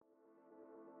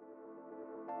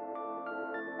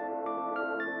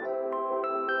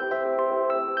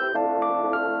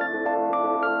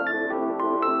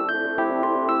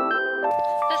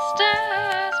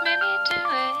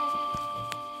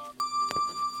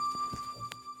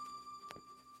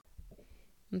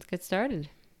Let's get started.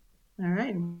 All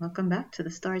right, welcome back to The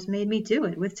Stars Made Me Do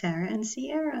It with Tara and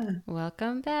Sierra.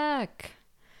 Welcome back.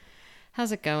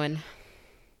 How's it going?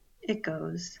 It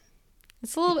goes.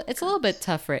 It's a It little bit goes.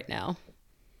 tough right now.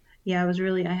 Yeah,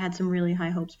 I had some really high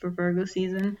hopes for Virgo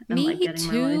season and like Me getting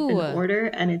my life in too. order,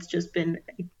 and it's just been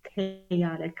a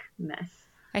chaotic mess.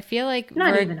 I feel like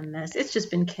Not even a mess, it's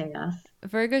just been chaos.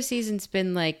 Virgo season's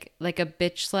been like a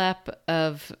bitch slap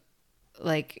of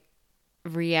like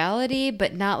reality,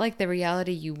 but not like the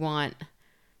reality you want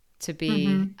to be.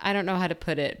 Mm-hmm. I don't know how to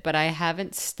put it, but I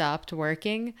haven't stopped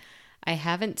working. I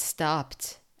haven't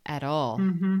stopped at all.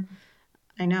 Mm-hmm.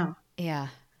 I know. Yeah.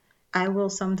 I will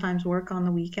sometimes work on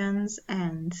the weekends,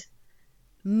 and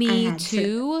I Me had to.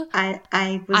 too.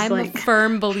 I was I'm a like,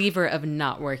 firm believer of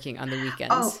not working on the oh,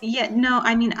 weekends. yeah, no,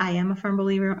 I mean, I am a firm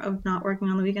believer of not working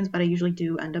on the weekends, but I usually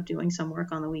do end up doing some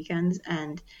work on the weekends.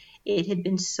 And it had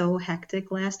been so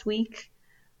hectic last week,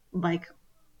 like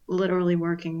literally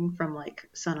working from like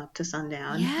sun up to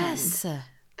sundown. And Yes.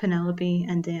 Penelope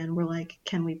and Dan were like,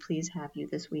 "Can we please have you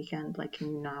this weekend? Like,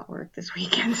 can you not work this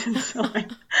weekend?" And so I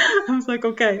was like,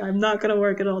 "Okay, I'm not going to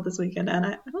work at all this weekend." And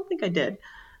I don't think I did.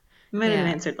 I might have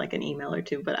Yeah. answered like an email or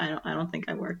two, but I don't think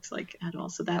I worked like at all.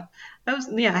 So that was,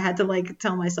 yeah, I had to like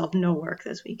tell myself no work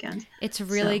this weekend. It's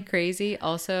really So crazy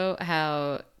also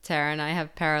how Tara and I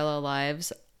have parallel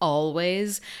lives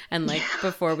always. And yeah, like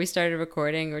before we started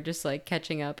recording, we're just like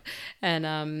catching up.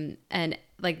 And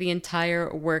like the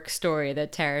entire work story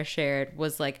that Tara shared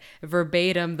was like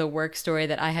verbatim the work story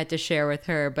that I had to share with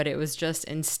her, but it was just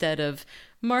instead of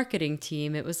marketing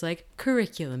team, it was like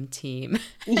curriculum team.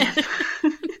 yeah,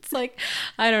 It's like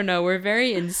I don't know, we're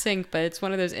very in sync, but it's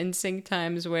one of those in sync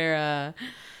times where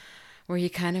you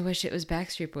kind of wish it was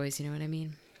Backstreet Boys, you know what I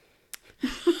mean?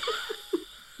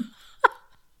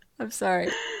 I'm sorry.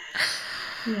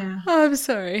 yeah. Oh, I'm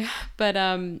sorry. But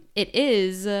it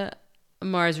is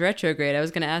Mars retrograde. I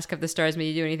was going to ask if the stars made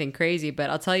you do anything crazy, but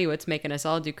I'll tell you what's making us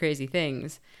all do crazy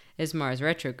things is Mars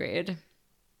retrograde.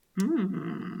 So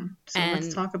let's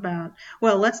And talk about.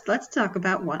 Well, let's talk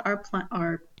about what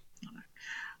our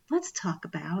let's talk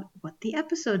about what the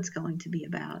episode's going to be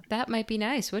about. that might be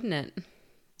nice, wouldn't it?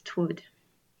 Twould,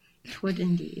 twould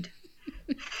indeed.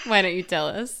 Why don't you tell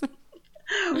us?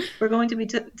 We're going to be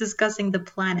discussing the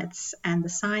planets and the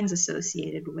signs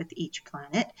associated with each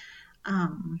planet,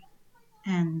 um,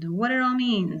 and what it all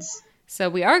means. So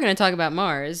we are going to talk about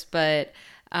Mars, but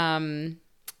um,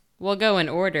 we'll go in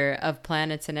order of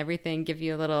planets and everything, give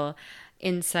you a little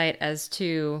insight as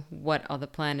to what all the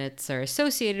planets are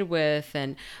associated with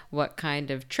and what kind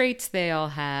of traits they all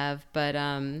have. But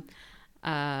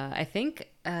I think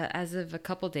as of a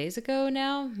couple days ago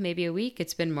now, maybe a week,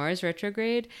 it's been Mars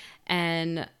retrograde.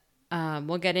 And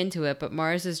we'll get into it, but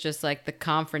Mars is just like the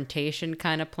confrontation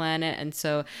kind of planet. And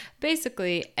so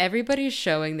basically, everybody's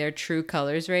showing their true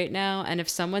colors right now. And if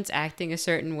someone's acting a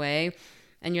certain way,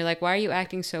 and you're like, why are you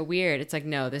acting so weird? It's like,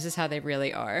 no, this is how they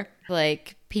really are.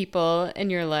 Like people in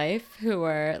your life who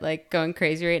are like going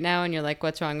crazy right now, and you're like,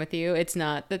 what's wrong with you? It's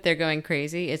not that they're going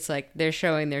crazy. It's like they're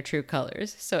showing their true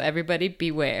colors. So everybody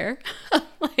beware.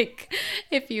 Like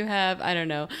if you have, I don't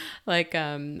know, like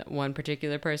one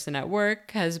particular person at work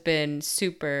has been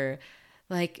super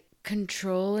like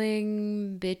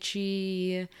controlling,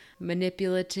 bitchy,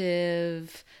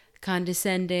 manipulative,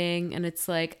 condescending, and it's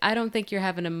like I don't think you're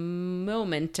having a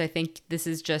moment. I think this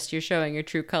is just you're showing your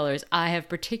true colors. I have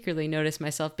particularly noticed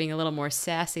myself being a little more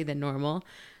sassy than normal,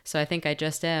 so I think I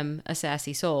just am a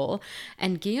sassy soul.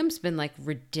 And Guillaume's been like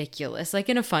ridiculous, like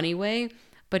in a funny way,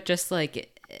 but just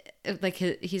like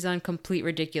he's on complete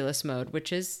ridiculous mode,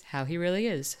 which is how he really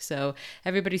is. So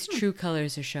everybody's true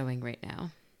colors are showing right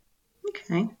now.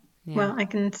 Okay. Yeah. Well, I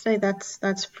can say that's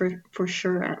for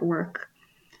sure at work.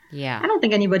 Yeah. I don't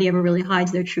think anybody ever really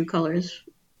hides their true colors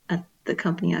at the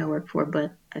company I work for,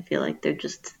 but I feel like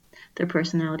their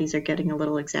personalities are getting a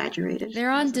little exaggerated They're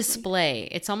on as of late. display.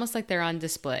 It's almost like they're on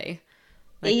display.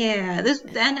 Like, Yeah, this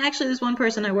one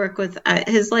person I work with,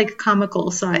 his like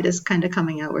comical side is kind of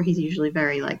coming out where he's usually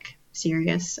very like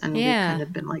serious, and we've kind yeah.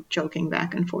 of been like joking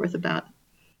back and forth about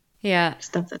Yeah.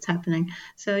 stuff that's happening.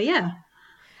 So yeah.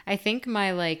 I think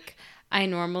I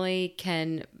normally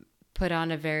can put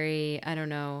on a very, I don't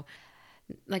know,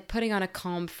 like putting on a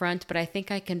calm front, but I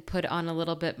think I can put on a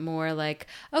little bit more like,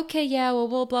 okay, yeah, well,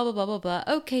 we'll blah, blah, blah, blah, blah.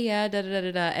 Okay, yeah, da, da, da,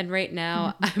 da, da. And right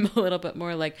now Mhm. I'm a little bit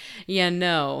more like, yeah,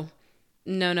 no,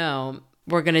 no, no.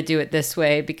 We're going to do it this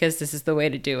way because this is the way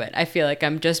to do it. I feel like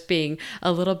I'm just being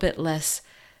a little bit less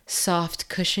soft,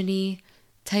 cushiony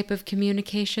type of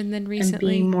communication than And being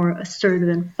recently. more assertive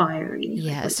and fiery, like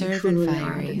Yeah, what you assertive and truly are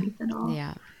fiery. underneath it all.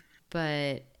 Yeah.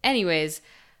 But anyways,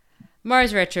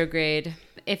 Mars retrograde.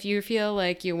 If you feel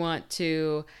like you want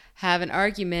to have an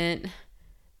argument,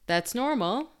 that's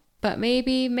normal, but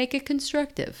maybe make it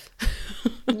constructive.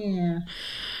 Yeah.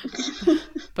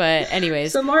 But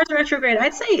anyways. So Mars retrograde,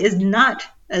 I'd say, is not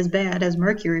as bad as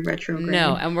Mercury retrograde.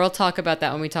 No, and we'll talk about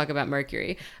that when we talk about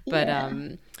Mercury. But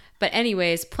but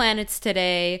anyways, planets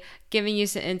today, giving you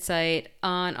some insight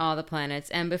on all the planets.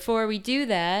 And before we do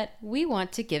that, we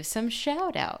want to give some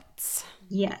shout outs.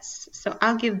 Yes. So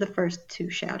I'll give the first 2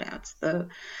 shout outs. The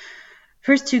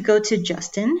first 2 go to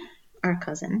Justin, our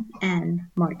cousin, and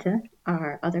Marta,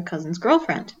 our other cousin's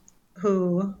girlfriend,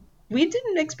 who we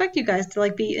didn't expect you guys to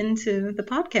like be into the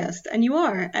podcast, and you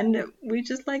are, and we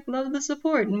just like love the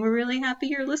support, and we're really happy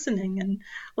you're listening. And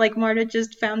like Marta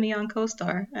just found me on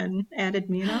CoStar and added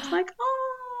me, and I was like,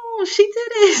 oh, she did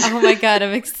it! Oh my god,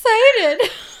 I'm excited.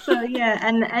 So yeah,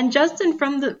 and Justin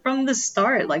from the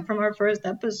start, like from our first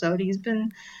episode, he's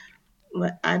been,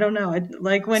 I don't know,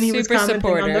 like when he was Super commenting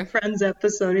supporter. on the Friends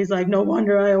episode, he's like, no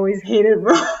wonder I always hated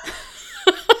Ross.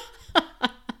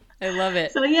 I love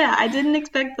it. So yeah, I didn't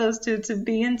expect those 2 to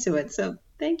be into it. So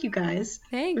thank you guys.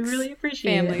 Thanks. We really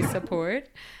appreciate family it. support.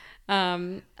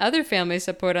 Other family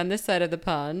support on this side of the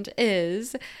pond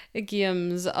is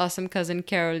Guillaume's awesome cousin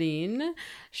Caroline.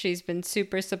 She's been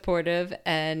super supportive,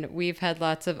 and we've had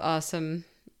lots of awesome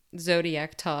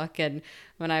zodiac talk. And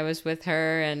when I was with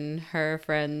her and her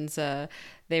friends,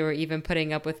 they were even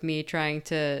putting up with me trying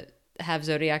to have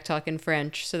zodiac talk in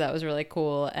French, so that was really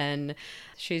cool. And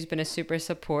she's been a super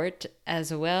support,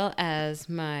 as well as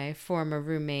my former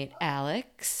roommate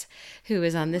Alex, who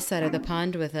is on this side of the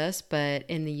pond with us but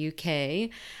in the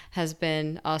UK, has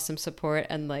been awesome support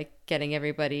and like getting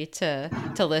everybody to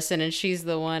listen. And she's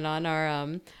the one on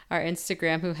our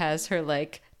Instagram who has her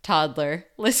like toddler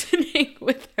listening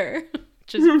with her,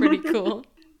 which is pretty cool.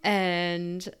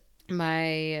 And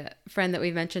my friend that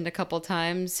we've mentioned a couple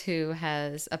times, who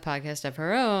has a podcast of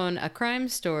her own, A Crime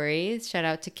Story. Shout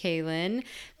out to Kaylin.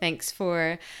 Thanks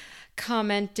for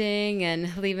commenting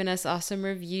and leaving us awesome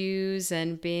reviews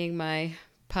and being my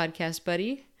podcast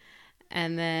buddy.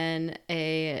 And then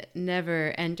a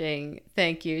never-ending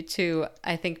thank you to,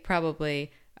 I think,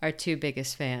 probably our 2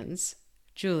 biggest fans,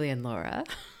 Julie and Laura.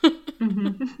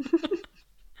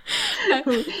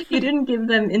 You didn't give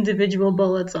them individual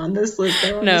bullets on this list.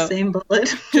 They're on the same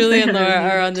bullet. Julie and Laura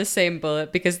are on the same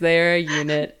bullet because they are a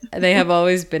unit. They have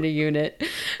always been a unit.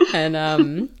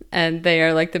 And they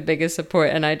are like the biggest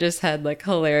support. And I just had like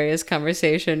hilarious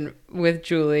conversation with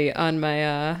Julie on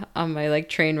my like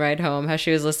train ride home, how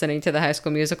she was listening to the High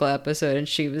School Musical episode, and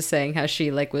she was saying how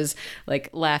she like was like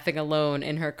laughing alone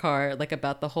in her car, like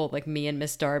about the whole like me and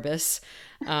Miss Darbus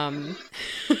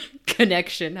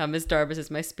connection, how Miss Darbus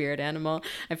is my spirit animal.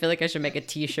 I feel like I should make a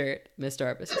t-shirt, Miss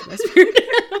Darbus is my spirit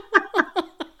animal.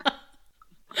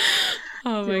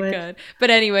 Oh my god.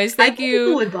 But anyways, thank you.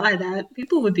 People would buy that.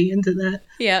 People would be into that.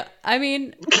 Yeah. I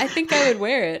mean, I think I would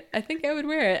wear it.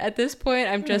 At this point,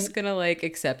 I'm just gonna like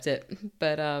accept it.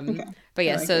 But but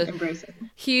yeah, so embrace it.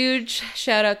 Huge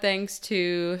shout out thanks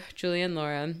to Julie and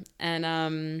Laura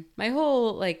and my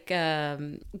whole like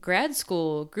grad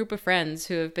school group of friends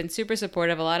who have been super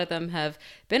supportive. A lot of them have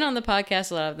been on the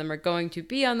podcast, a lot of them are going to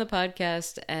be on the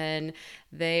podcast, and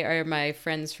they are my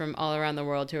friends from all around the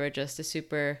world who are just a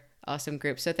super awesome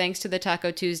group. So thanks to the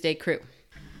Taco Tuesday crew.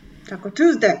 Taco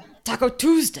Tuesday.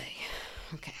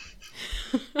 Okay.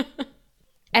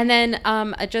 And then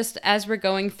just as we're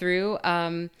going through,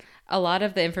 a lot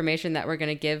of the information that we're going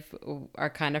to give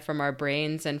are kind of from our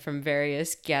brains and from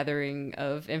various gathering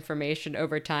of information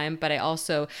over time. But I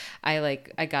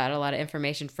got a lot of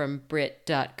information from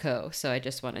Brit.co. So I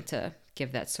just wanted to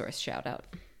give that source shout out.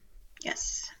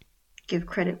 Yes. Give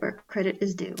credit where credit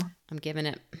is due. I'm giving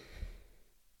it.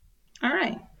 All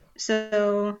right.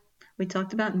 So we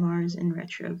talked about Mars in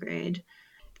retrograde.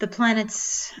 The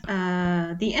planets,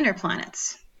 the inner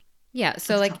planets. Yeah,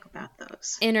 so Let's like talk about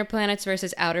those. Inner planets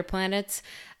versus outer planets.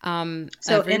 So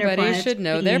everybody should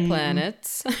know their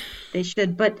planets. They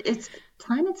should, but it's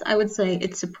planets. I would say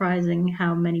it's surprising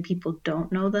how many people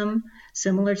don't know them.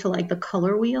 Similar to like the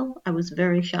color wheel, I was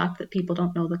very shocked that people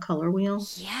don't know the color wheel.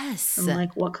 Yes. And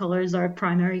like what colors are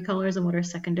primary colors and what are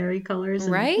secondary colors,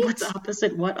 and right? what's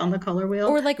opposite what on the color wheel,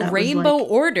 or like rainbow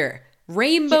order.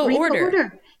 Rainbow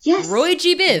order. Yes. Roy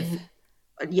G. Biv.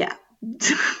 Yeah.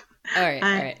 All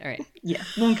right. Yeah,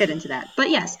 won't get into that. But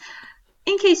yes,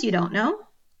 in case you don't know,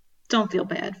 don't feel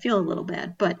bad. Feel a little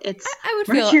bad, but it's I would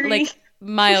Mercury. feel like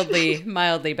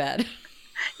mildly bad.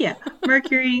 Yeah,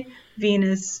 Mercury,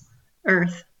 Venus,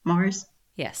 Earth, Mars.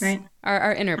 Yes. Right?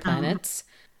 Our inner planets.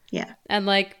 Yeah. And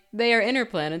like they are inner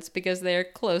planets because they are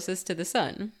closest to the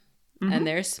sun. Mm-hmm. And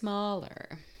they're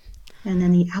smaller. And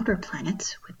then the outer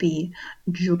planets would be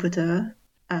Jupiter,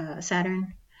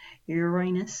 Saturn,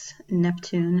 Uranus,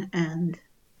 Neptune, and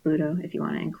Pluto, if you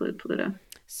want to include Pluto.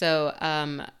 So,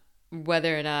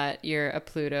 whether or not you're a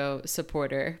Pluto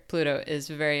supporter, Pluto is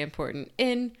very important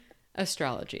in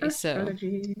astrology. So,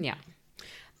 Astrology. yeah.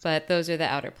 But those are the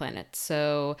outer planets.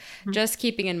 So, just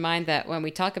keeping in mind that when we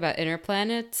talk about inner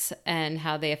planets and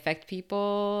how they affect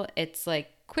people, it's like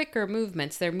quicker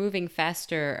movements. They're moving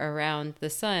faster around the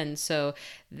sun. So,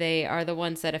 they are the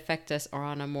ones that affect us or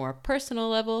on a more personal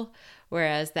level,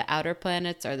 whereas the outer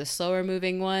planets are the slower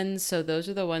moving ones. So, those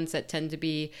are the ones that tend to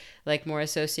be like more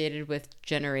associated with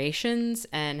generations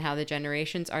and how the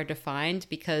generations are defined,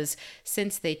 because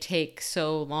since they take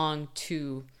so long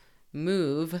to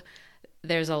move,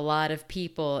 there's a lot of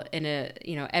people in a,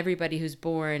 everybody who's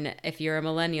born, if you're a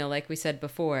millennial, like we said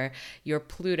before, your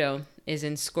Pluto is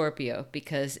in Scorpio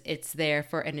because it's there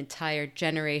for an entire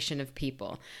generation of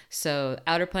people. So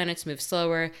outer planets move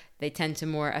slower. They tend to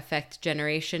more affect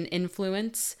generation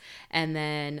influence. And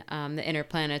then the inner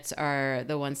planets are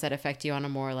the ones that affect you on a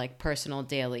more like personal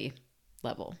daily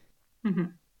level. Mm-hmm.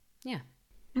 Yeah.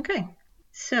 Okay.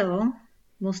 So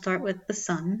we'll start with the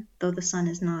sun, though the sun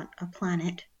is not a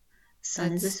planet.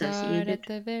 Sun Let's is associated. start at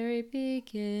the very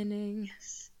beginning.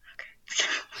 Yes. Okay.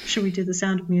 Should we do the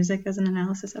Sound of Music as an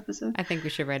analysis episode? I think we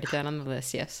should write it down on the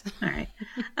list, yes. All right.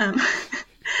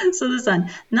 So the sun,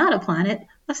 not a planet,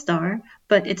 a star,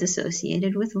 but it's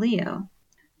associated with Leo.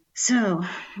 So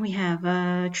we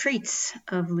have traits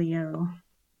of Leo: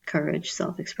 courage,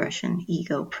 self-expression,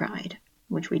 ego, pride,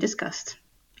 which we discussed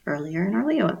earlier in our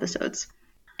Leo episodes.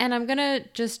 And I'm going to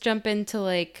just jump into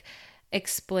like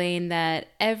explain that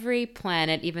every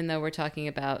planet, even though we're talking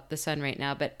about the sun right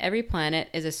now, but every planet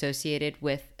is associated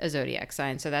with a zodiac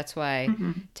sign. So that's why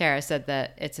Tara said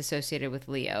that it's associated with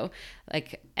Leo.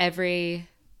 Like every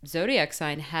zodiac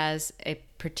sign has a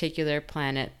particular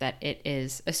planet that it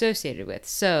is associated with.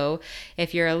 So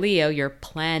if you're a Leo, your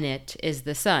planet is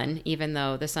the sun, even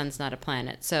though the sun's not a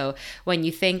planet. So when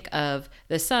you think of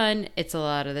the sun, it's a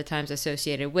lot of the times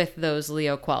associated with those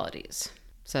Leo qualities.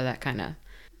 So that kind of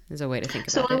is a way to think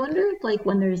about it. So I wonder if, like,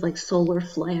 when there's like solar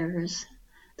flares,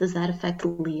 does that affect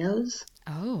Leos?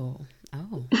 Oh.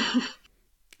 I'm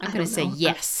going to say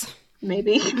yes.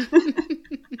 Maybe.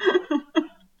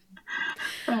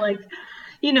 Or like,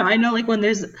 I know like when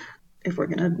there's, if we're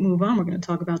going to move on, we're going to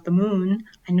talk about the moon.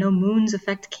 I know moons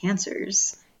affect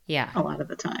Cancers. Yeah. A lot of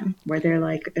the time, where they're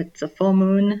like, it's a full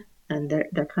moon and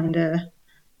they're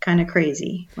kind of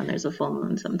crazy when there's a full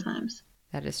moon sometimes.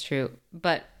 That is true.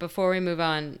 But before we move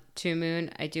on to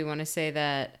moon, I do want to say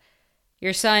that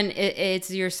your sun,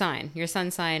 it's your sign. Your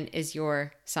sun sign is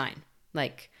your sign,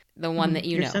 like the one that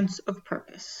you know. Your sense of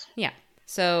purpose. Yeah.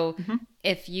 So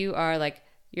if you are like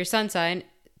your sun sign,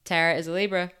 Tara is a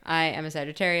Libra, I am a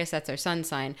Sagittarius, that's our sun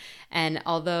sign. And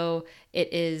although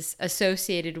it is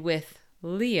associated with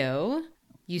Leo,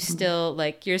 you still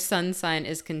like your sun sign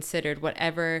is considered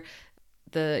whatever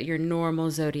your normal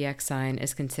zodiac sign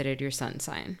is considered your sun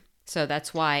sign. So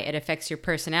that's why it affects your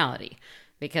personality,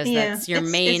 because that's your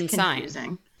main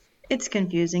sign. It's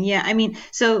confusing. Yeah. I mean,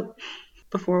 so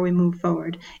before we move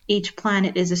forward, each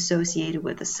planet is associated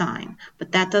with a sign,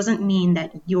 but that doesn't mean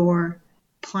that your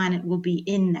planet will be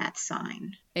in that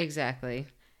sign. Exactly.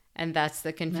 And that's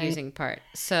the confusing part.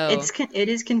 So it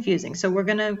is confusing. So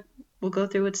we'll go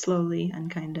through it slowly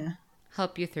and kind of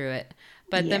help you through it.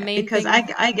 But the main because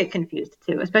I get confused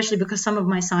too, especially because some of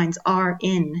my signs are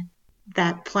in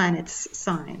that planet's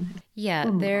sign. Yeah,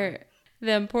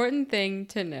 the important thing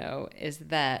to know is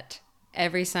that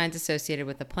every sign's associated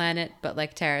with a planet, but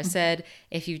like Tara said,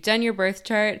 if you've done your birth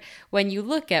chart, when you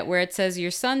look at where it says your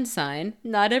sun sign,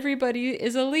 not everybody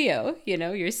is a Leo.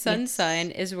 Your sun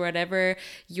sign is whatever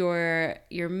your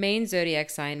main zodiac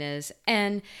sign is,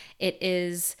 and it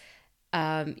is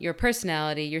your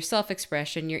personality, your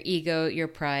self-expression, your ego, your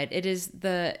pride. It is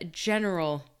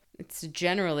it's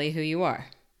generally who you are.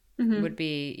 Would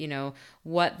be,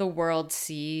 what the world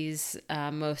sees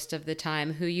most of the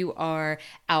time. Who you are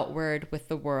outward with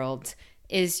the world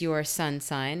is your sun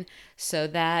sign. So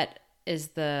that is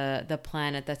the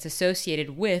planet that's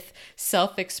associated with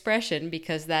self-expression,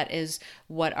 because that is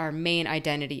what our main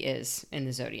identity is in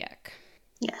the zodiac.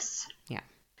 Yes. Yeah.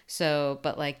 So,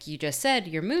 but like you just said,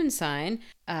 your moon sign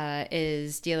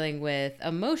is dealing with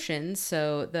emotions.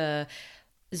 So the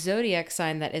zodiac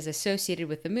sign that is associated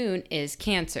with the moon is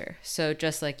Cancer. So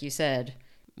just like you said,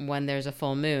 when there's a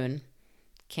full moon,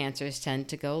 Cancers tend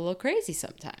to go a little crazy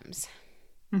sometimes.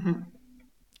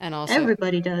 And also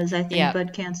everybody does, I think,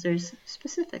 but Cancers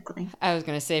specifically. I was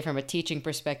going to say, from a teaching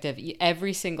perspective,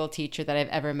 every single teacher that I've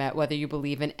ever met, whether you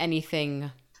believe in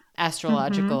anything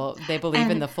astrological. They believe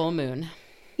in And the full moon.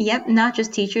 yep, not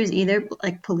just teachers either,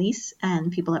 like police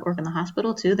and people that work in the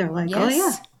hospital too. They're like, oh yeah,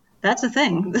 Yes. that's a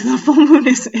thing. The full moon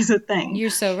is a thing. You're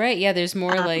so right. Yeah, there's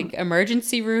more like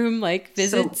emergency room like So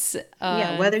visits,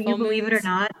 yeah, whether you full believe it or moons.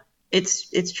 not,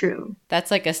 it's true.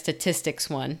 That's like a statistics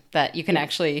one that you can Yeah,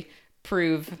 actually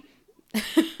prove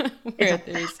it's a where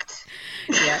there's fact.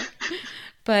 yeah.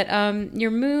 But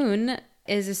your moon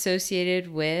is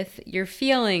associated with your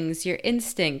feelings, your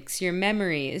instincts, your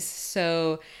memories.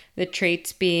 So the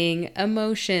traits being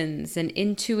emotions and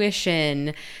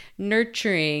intuition,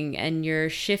 nurturing, and your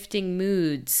shifting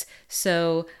moods.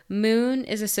 So moon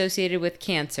is associated with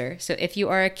Cancer. So if you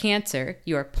are a Cancer,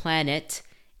 your planet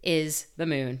is the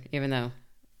moon, even though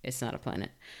it's not a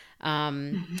planet.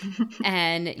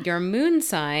 And your moon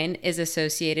sign is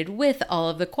associated with all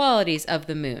of the qualities of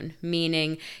the moon,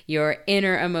 meaning your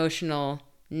inner emotional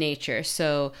nature.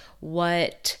 So,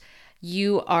 what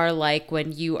you are like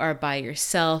when you are by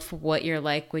yourself, what you're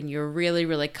like when you're really,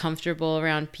 really comfortable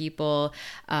around people,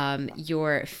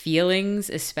 your feelings,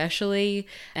 especially.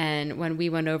 And when we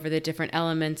went over the different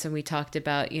elements and we talked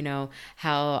about,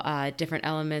 how different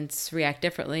elements react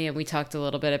differently, and we talked a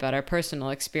little bit about our personal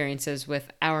experiences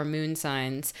with our moon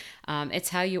signs, it's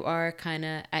how you are kind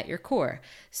of at your core.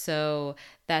 So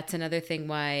that's another thing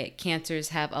why Cancers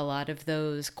have a lot of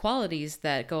those qualities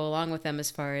that go along with them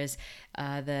as far as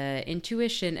the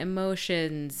intuition,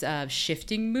 emotions,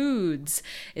 shifting moods,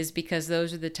 is because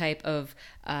those are the type of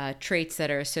traits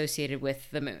that are associated with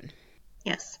the moon.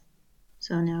 Yes.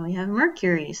 So now we have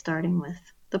Mercury, starting with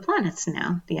the planets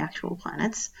now, the actual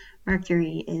planets.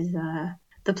 Mercury is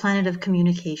the planet of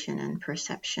communication and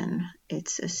perception.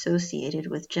 It's associated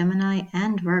with Gemini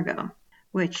and Virgo,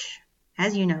 which,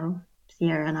 as you know,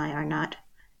 Sierra and I are not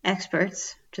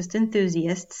experts, just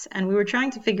enthusiasts, and we were trying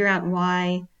to figure out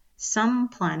why some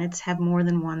planets have more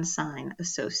than one sign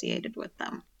associated with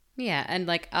them. Yeah, and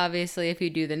like obviously if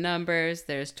you do the numbers,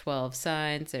 there's 12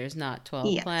 signs, there's not 12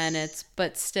 Yes. planets,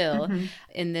 but still,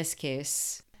 in this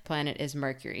case, planet is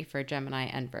Mercury for Gemini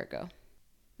and Virgo.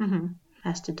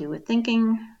 Has to do with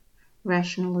thinking,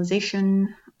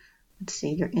 rationalization, let's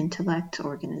see, your intellect,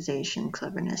 organization,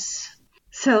 cleverness.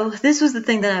 So this was the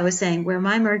thing that I was saying, where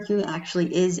my Mercury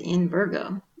actually is in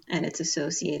Virgo, and it's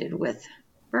associated with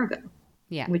Virgo,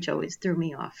 Yeah. which always threw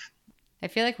me off. I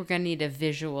feel like we're going to need a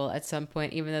visual at some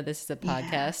point, even though this is a Yeah.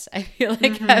 podcast. I feel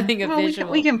like having a Well,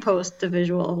 visual. we can post a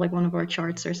visual of like one of our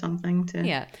charts or something to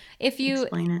Yeah. If you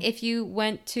explain it. if you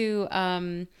went to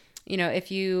if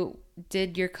you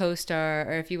did your CoStar,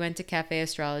 or if you went to Cafe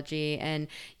Astrology and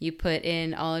you put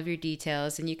in all of your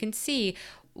details, and you can see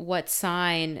what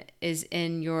sign is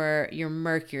in your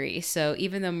Mercury. So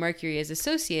even though Mercury is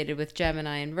associated with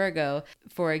Gemini and Virgo,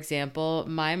 for example,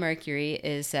 my Mercury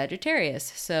is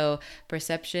Sagittarius. So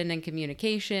perception and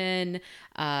communication,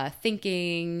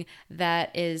 thinking,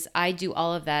 I do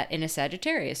all of that in a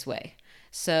Sagittarius way.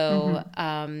 So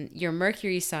your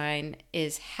Mercury sign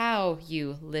is how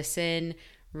you listen,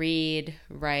 read,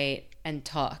 write, and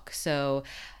talk. So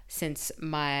since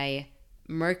my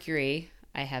Mercury,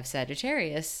 I have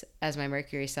Sagittarius as my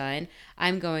Mercury sign,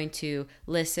 I'm going to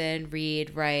listen,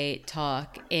 read, write,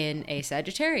 talk in a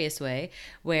Sagittarius way,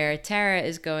 where Tara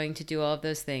is going to do all of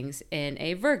those things in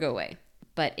a Virgo way.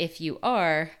 But if you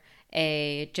are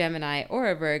a Gemini or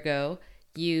a Virgo,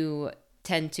 you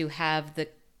tend to have the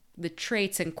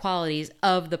traits and qualities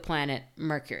of the planet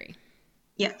Mercury.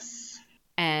 Yes.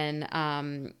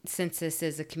 And since this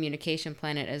is a communication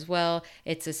planet as well,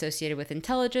 it's associated with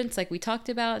intelligence, like we talked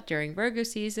about during Virgo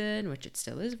season, which it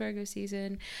still is Virgo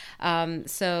season.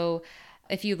 So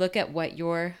if you look at what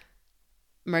your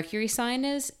Mercury sign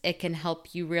is, it can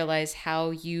help you realize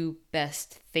how you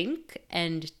best think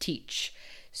and teach.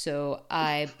 So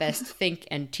I best think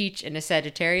and teach in a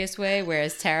Sagittarius way,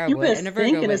 whereas Tara You would best in a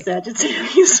Virgo think in way. a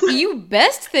Sagittarius way. You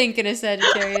best think in a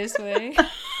Sagittarius way.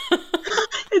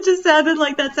 It just sounded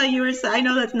like that's how you were saying. I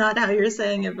know that's not how you're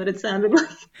saying it, but it sounded like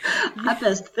I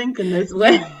best think in this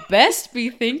way. Best be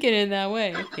thinking in that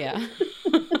way. Yeah.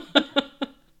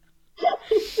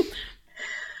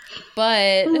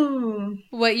 But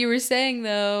what you were saying,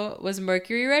 though, was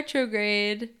Mercury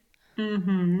retrograde.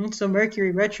 So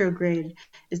Mercury retrograde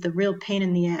is the real pain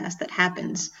in the ass that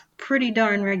happens pretty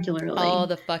darn regularly. All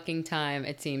the fucking time,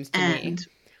 it seems to me. And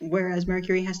whereas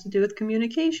Mercury has to do with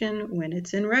communication, when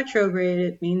it's in retrograde,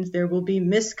 it means there will be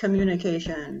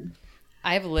miscommunication.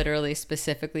 I've literally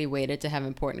specifically waited to have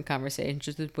important conversations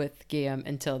with Guillaume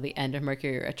until the end of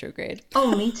Mercury retrograde.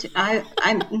 Oh, me too.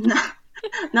 I'm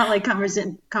not like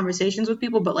conversations with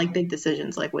people, but like big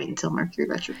decisions, like wait until Mercury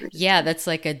retrograde. Yeah, that's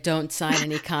like a don't sign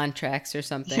any contracts or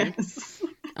something. Yes.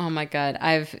 Oh my God.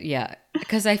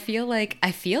 Because I feel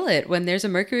it when there's a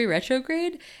Mercury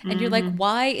retrograde and you're like,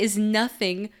 why is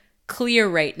nothing clear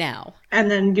right now? And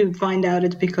then you find out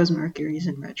it's because Mercury's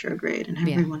in retrograde, and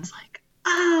Yeah. everyone's like,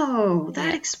 oh, that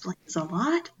Yeah. explains a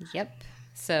lot. Yep.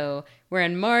 So we're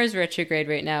in Mars retrograde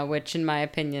right now, which in my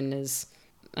opinion is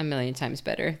a million times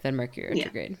better than Mercury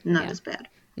retrograde. Not as bad.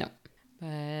 No.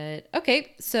 But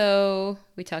okay, so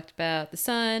we talked about the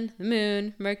sun, the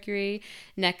moon, Mercury.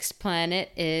 Next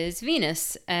planet is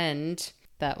Venus, and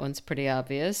that one's pretty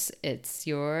obvious. It's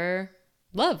your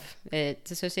love. It's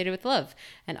associated with love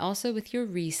and also with your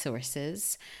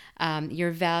resources,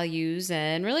 your values,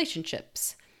 and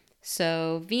relationships.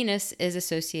 So Venus is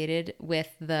associated with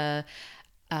the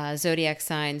zodiac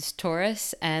signs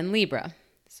Taurus and Libra.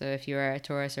 So if you are a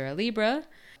Taurus or a Libra,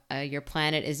 your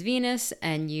planet is Venus,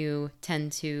 and you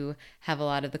tend to have a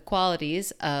lot of the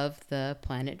qualities of the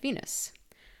planet Venus.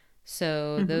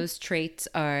 So those traits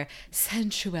are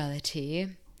sensuality,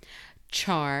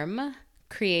 charm,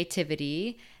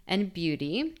 creativity, and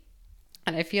beauty.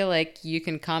 And I feel like you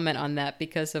can comment on that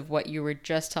because of what you were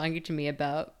just talking to me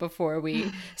about before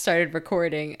we started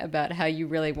recording, about how you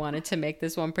really wanted to make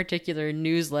this one particular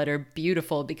newsletter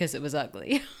beautiful because it was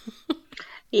ugly.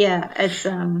 Yeah, it's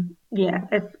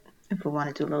if we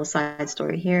want to do a little side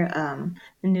story here,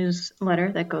 the newsletter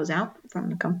that goes out from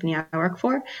the company I work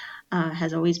for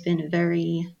has always been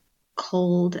very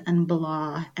cold and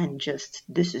blah, and just,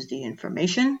 this is the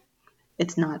information.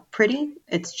 It's not pretty.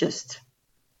 It's just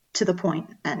to the point,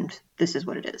 and this is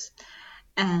what it is.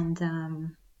 And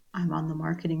I'm on the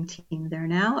marketing team there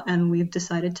now, and we've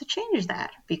decided to change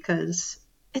that because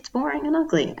it's boring and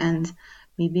ugly. And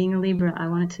me being a Libra, I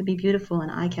want it to be beautiful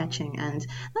and eye-catching, and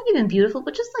not even beautiful,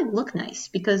 but just like look nice.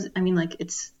 Because I mean, like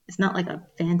it's not like a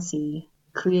fancy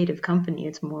creative company.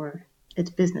 It's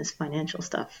business, financial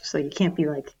stuff. So you can't be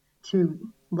like too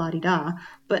la-di-da.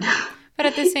 But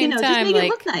at the same just time, make like, it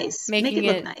look nice. Make it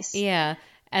look nice. Yeah.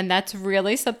 And that's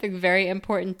really something very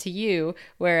important to you,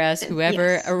 whereas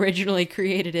whoever originally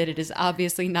created it is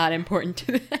obviously not important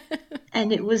to them.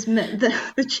 And it was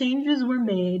the changes were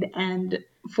made, and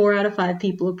 4 out of 5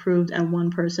 people approved, and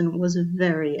 1 person was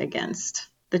very against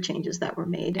the changes that were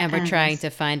made. And we're trying to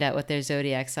find out what their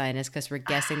zodiac sign is because we're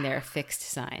guessing they're a fixed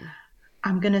sign.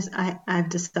 I've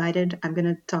decided I'm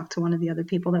gonna talk to one of the other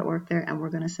people that work there, and we're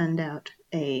gonna send out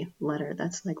a letter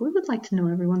that's like, we would like to know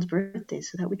everyone's birthday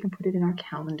so that we can put it in our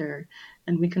calendar,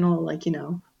 and we can all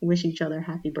wish each other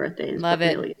happy birthdays. Love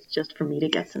it. Really, it's just for me to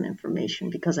get some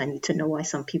information because I need to know why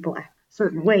some people act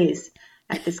certain ways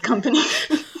at this company.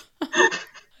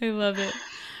 I love it.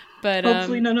 But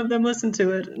hopefully none of them listen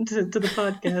to it, to the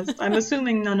podcast. I'm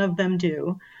assuming none of them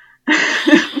do.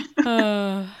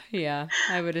 Yeah,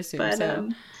 I would assume so.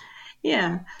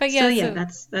 Yeah. But yeah,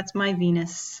 that's my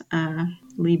Venus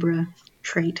Libra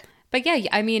trait. But yeah,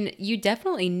 I mean, you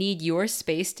definitely need your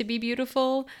space to be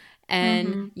beautiful,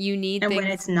 and you need and things.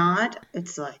 When it's not,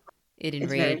 it's like it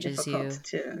enrages you.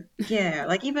 Yeah,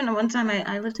 like even one time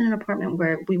I lived in an apartment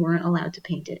where we weren't allowed to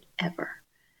paint it ever,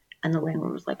 and the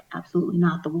landlord was like, absolutely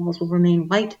not. The walls will remain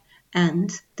white,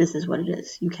 and this is what it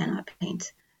is. You cannot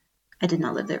paint. I did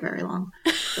not live there very long,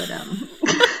 but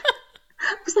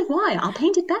I was like, why? I'll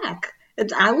paint it back.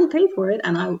 I will pay for it,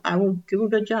 and I will do a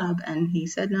good job. And he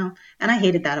said no. And I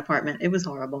hated that apartment. It was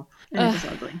horrible. And it was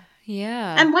ugly.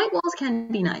 Yeah. And white walls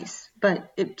can be nice,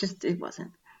 but it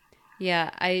wasn't.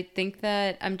 Yeah, I think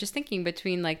that I'm just thinking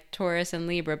between like Taurus and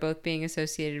Libra both being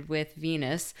associated with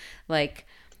Venus. Like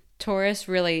Taurus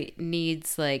really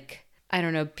needs like, I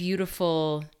don't know,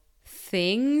 beautiful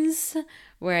things,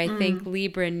 where I think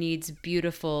Libra needs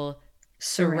beautiful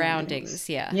surroundings.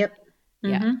 Yeah. Yep.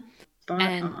 Yeah. Spot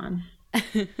on.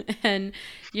 And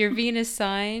your Venus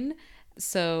sign,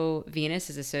 so Venus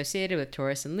is associated with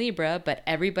Taurus and Libra, but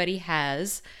everybody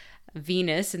has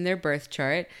Venus in their birth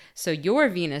chart. So your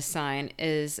Venus sign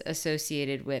is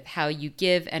associated with how you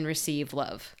give and receive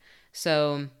love.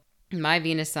 So my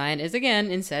Venus sign is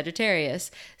again in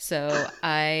Sagittarius. So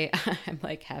I'm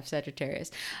like half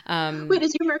Sagittarius. Wait,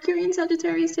 is your Mercury in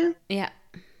Sagittarius too? Yeah.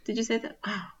 Did you say that?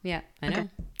 Wow. Yeah, I know. Okay.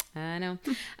 I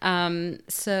know.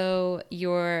 So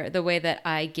the way that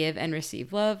I give and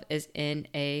receive love is in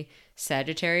a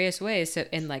Sagittarius way. So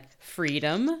in like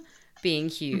freedom being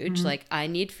huge, like I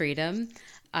need freedom.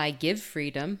 I give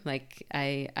freedom. Like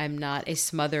I'm not a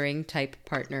smothering type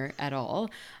partner at all.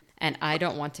 And I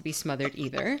don't want to be smothered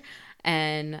either.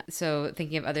 And so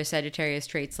thinking of other Sagittarius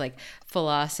traits like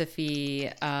philosophy,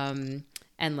 and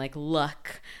like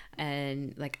luck,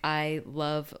 and like I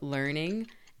love learning.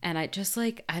 And I just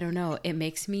like, I don't know, it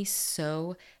makes me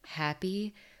so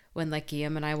happy when like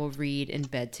Guillaume and I will read in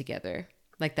bed together.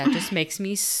 Like that just makes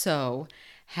me so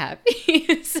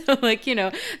happy. So like,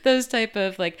 those type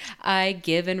of like I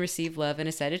give and receive love in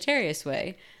a Sagittarius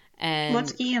way.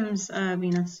 What's And Iam's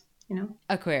Venus?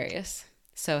 Aquarius.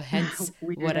 So hence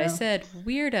what I Weirdo. said,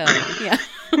 weirdo. Yeah.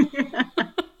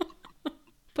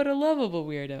 But a lovable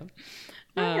weirdo.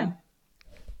 Oh, yeah.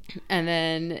 And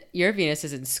then your Venus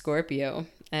is in Scorpio.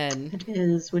 And It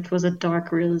is, which was a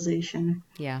dark realization,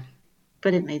 yeah.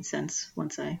 but it made sense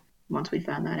once we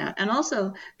found that out. And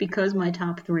also because my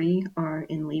top 3 are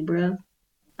in Libra,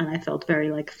 and I felt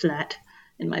very like flat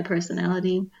in my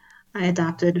personality, I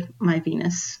adopted my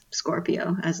Venus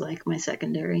Scorpio as like my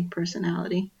secondary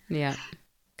personality. Yeah.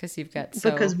 Because you've got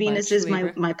because Venus is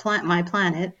Libra. my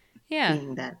planet, Yeah.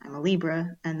 being that I'm a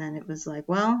Libra, and then it was like,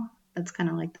 well, that's kind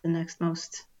of like the next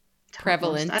most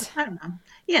prevalent. I don't know.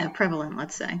 Yeah, prevalent,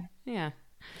 let's say. Yeah.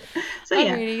 So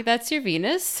Alrighty, that's your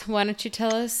Venus. Why don't you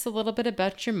tell us a little bit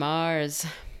about your Mars?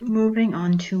 Moving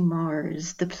on to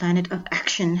Mars, the planet of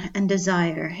action and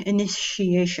desire,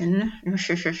 initiation, and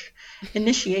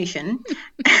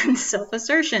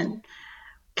self-assertion.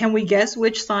 Can we guess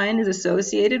which sign is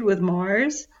associated with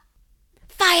Mars?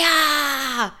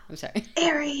 Fire! I'm sorry.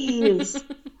 Aries.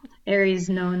 Aries,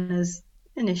 known as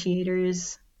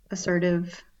initiators,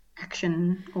 assertive,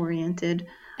 action-oriented.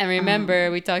 And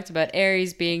remember, we talked about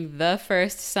Aries being the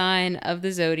first sign of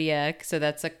the zodiac. So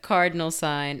that's a cardinal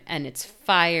sign, and it's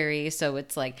fiery. So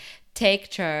it's like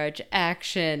take charge,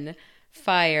 action,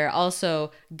 fire.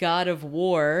 Also, god of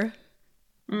war.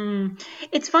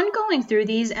 It's fun going through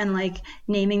these and like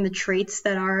naming the traits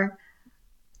that are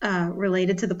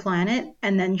related to the planet,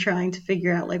 and then trying to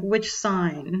figure out like which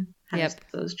sign has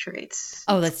those traits.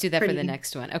 Oh, let's do that for the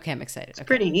next one. Okay, I'm excited. It's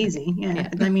pretty easy. Yeah.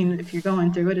 I mean, if you're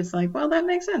going through it, it's like, well, that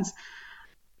makes sense.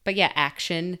 But yeah,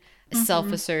 action,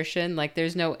 self-assertion. Like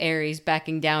there's no Aries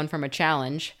backing down from a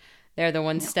challenge. They're the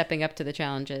ones stepping up to the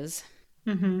challenges.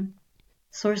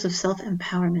 Source of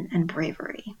self-empowerment and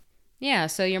bravery. Yeah,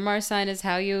 so your Mars sign is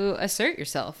how you assert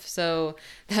yourself. So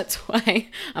that's why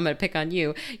I'm going to pick on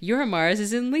you. Your Mars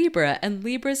is in Libra, and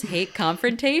Libras hate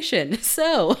confrontation.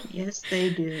 So yes,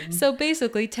 they do. So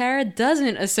basically, Tara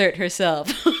doesn't assert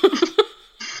herself.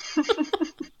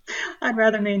 I'd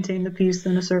rather maintain the peace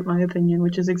than assert my opinion,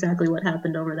 which is exactly what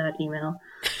happened over that email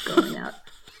going out.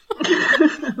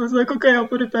 I was like, okay, I'll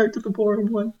put it back to the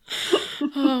boring one.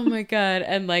 Oh my god.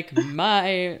 And like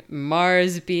my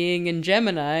Mars being in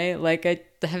Gemini, like I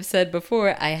have said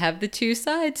before, I have the two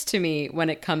sides to me when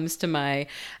it comes to my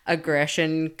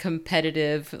aggression,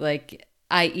 competitive, like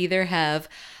I either have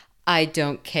I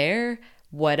don't care,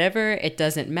 whatever, it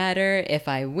doesn't matter if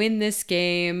I win this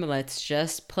game, let's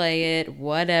just play it,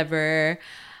 whatever,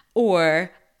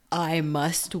 or I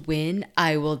must win.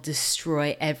 I will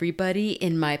destroy everybody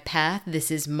in my path. This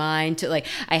is mine. To like,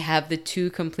 I have the two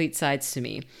complete sides to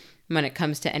me when it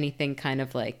comes to anything kind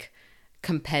of like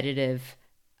competitive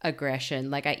aggression.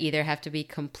 Like I either have to be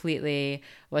completely,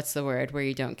 what's the word where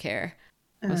you don't care?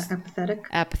 Apathetic.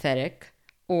 Apathetic,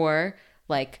 or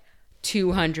like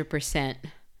 200%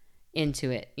 into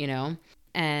it,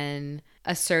 and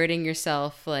asserting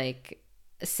yourself. Like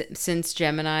since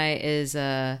Gemini is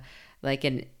like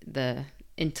the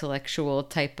intellectual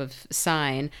type of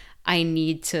sign, I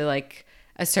need to like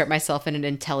assert myself in an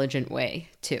intelligent way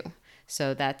too.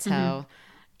 So that's how,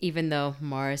 even though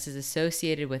Mars is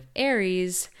associated with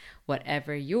Aries,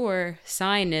 whatever your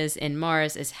sign is in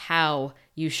Mars is how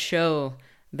you show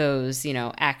those,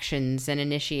 actions and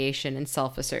initiation and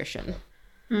self-assertion.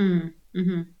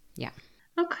 Yeah.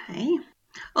 Okay.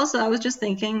 Also, I was just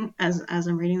thinking as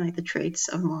I'm reading like the traits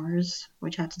of Mars,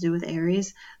 which have to do with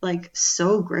Aries, like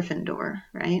so Gryffindor,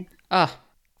 right? Oh,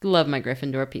 love my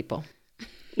Gryffindor people.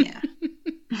 Yeah.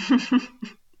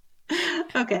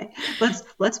 Okay,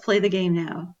 let's play the game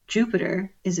now.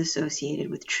 Jupiter is associated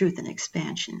with truth and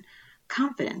expansion,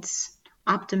 confidence,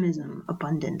 optimism,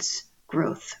 abundance,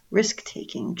 growth,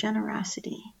 risk-taking,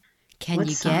 generosity. Can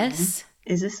you guess?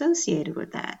 Is associated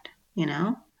with that,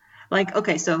 Like,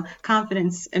 okay, so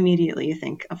confidence, immediately you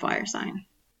think a fire sign,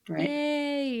 right?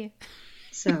 Yay!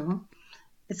 So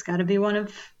it's got to be one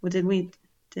of, hang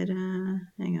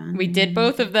on. We did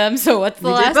both of them, so what's the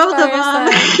last did both fire of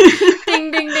them. sign?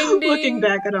 Ding, ding, ding, ding. Looking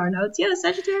back at our notes. Yeah,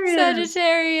 Sagittarius.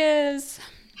 Sagittarius.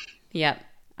 Yep,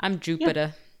 I'm Jupiter.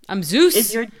 Yep. I'm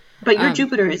Zeus. But your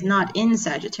Jupiter is not in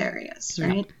Sagittarius,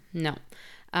 right? No.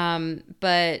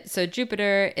 But so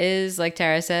Jupiter is, like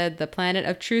Tara said, the planet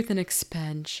of truth and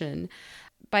expansion.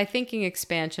 By thinking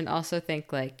expansion, also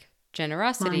think like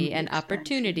generosity and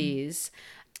opportunities.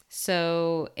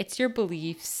 So it's your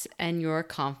beliefs and your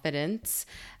confidence.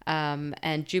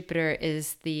 And Jupiter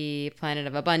is the planet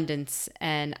of abundance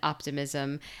and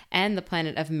optimism and the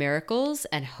planet of miracles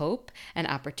and hope and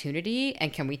opportunity.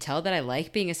 And can we tell that I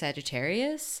like being a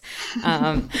Sagittarius?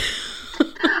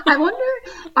 I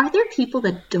wonder, are there people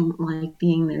that don't like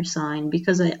being their sign?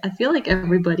 Because I feel like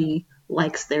everybody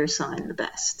likes their sign the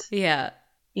best, Yeah.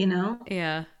 you know?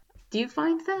 Yeah. Do you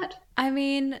find that? I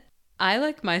mean, I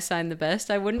like my sign the best.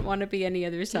 I wouldn't want to be any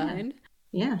other sign.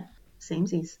 Yeah,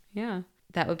 samesies. Yeah.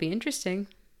 That would be interesting.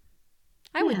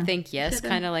 I would Yeah. think yes, Should,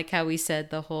 kind of like how we said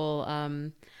the whole,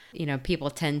 people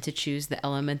tend to choose the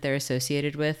element they're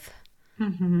associated with,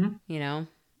 mm-hmm.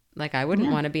 like I wouldn't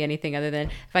Yeah. want to be anything other than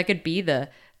if I could be the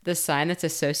sign that's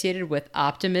associated with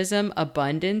optimism,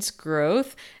 abundance,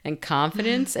 growth, and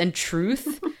confidence and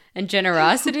truth and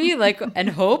generosity, like,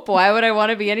 and hope. Why would I want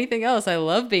to be anything else? I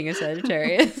love being a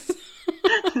Sagittarius.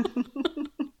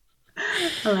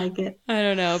 I like it. I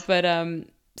don't know, but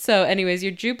so anyways,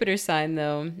 your Jupiter sign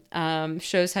though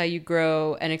shows how you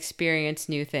grow and experience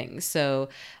new things. So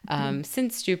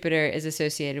since Jupiter is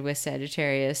associated with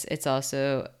Sagittarius, it's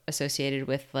also associated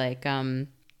with like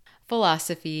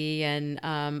philosophy, and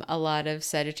a lot of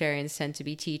Sagittarians tend to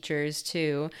be teachers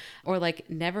too, or like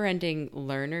never-ending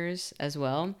learners as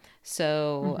well.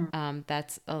 So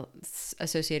that's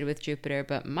associated with Jupiter,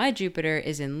 but my Jupiter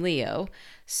is in Leo.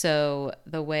 So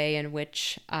the way in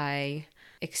which I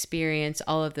experience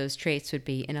all of those traits would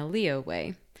be in a Leo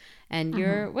way. And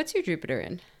what's your Jupiter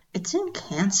in? It's in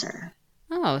Cancer,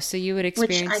 Oh, so you would which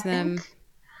experience them.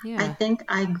 I Yeah. think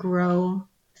I grow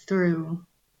through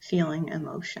feeling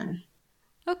emotion.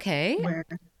 Okay. Where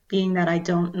being that I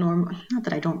don't not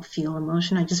that I don't feel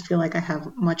emotion, I just feel like I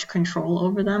have much control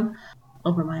over them,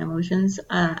 over my emotions.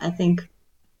 I think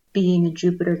being a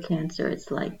Jupiter Cancer,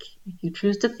 it's like if you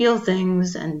choose to feel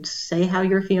things and say how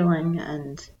you're feeling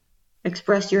and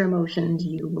express your emotions,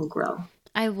 you will grow.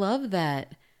 I love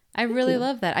that. I really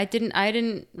love that. I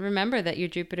didn't remember that your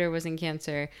Jupiter was in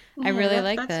Cancer. I Yeah, really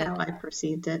like that's that. how I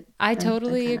perceived it. I That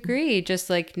totally kind of agree. Just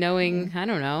like knowing, I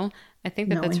don't know. I think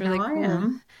that that's knowing really how I cool.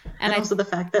 am. And And also the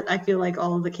fact that I feel like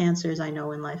all of the cancers I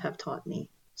know in life have taught me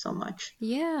so much.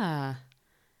 yeah.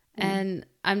 And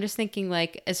I'm just thinking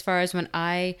like as far as when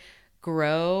I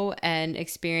grow and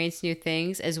experience new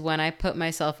things is when I put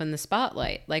myself in the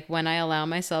spotlight. Like when I allow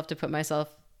myself to put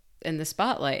myself in the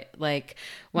spotlight, like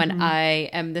when I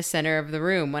am the center of the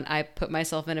room, when I put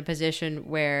myself in a position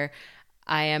where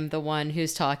I am the one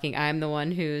who's talking, I'm the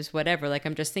one who's whatever. Like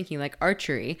I'm just thinking like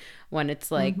archery, when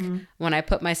it's like when I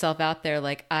put myself out there,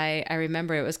 like I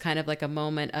remember it was kind of like a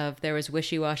moment of there was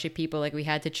wishy-washy people, like we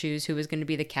had to choose who was going to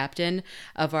be the captain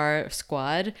of our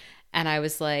squad, and I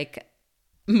was like,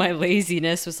 my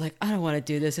laziness was like, I don't want to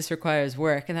do this. This requires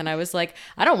work. And then I was like,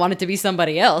 I don't want it to be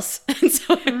somebody else. And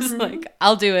so I was like,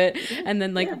 I'll do it. And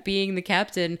then like being the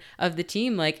captain of the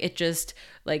team, like it just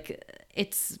like,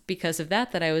 it's because of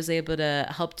that I was able to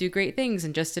help do great things.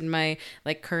 And just in my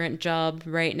like current job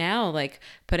right now, like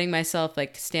putting myself,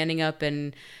 like standing up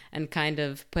and kind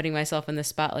of putting myself in the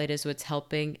spotlight is what's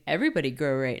helping everybody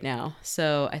grow right now.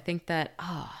 So I think that,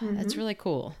 that's really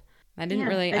cool. I didn't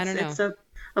really, I don't know. It's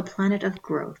a planet of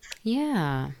growth.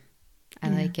 Yeah, I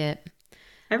like it.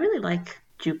 I really like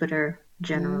Jupiter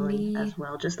generally as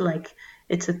well, just like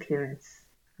its appearance.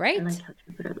 I Right? like how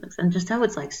Jupiter looks and just how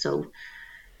it's like so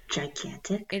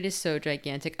gigantic. It is so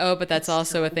gigantic. Oh, but that's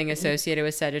also a thing big. associated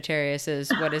with Sagittarius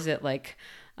is what is it like?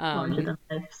 Larger than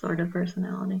life sort of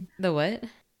personality. The what?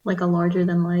 Like a larger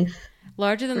than life.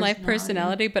 Larger than life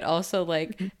personality, but also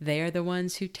like they are the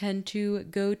ones who tend to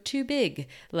go too big.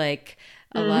 Like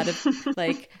a lot of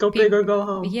like Go big or go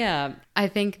home. Yeah, I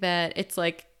think that it's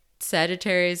like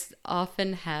Sagittarius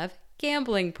often have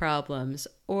gambling problems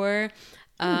or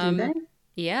Do they?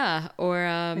 yeah, or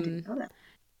I didn't know that.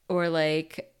 or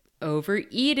like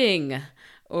overeating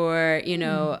or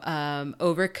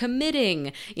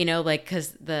overcommitting, like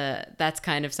because that's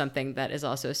kind of something that is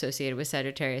also associated with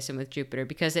Sagittarius and with Jupiter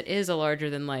because it is a larger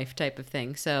than life type of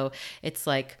thing. So it's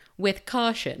like with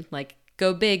caution, like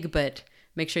go big but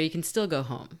make sure you can still go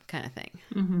home kind of thing.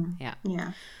 Yeah.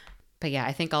 Yeah. But yeah,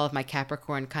 I think all of my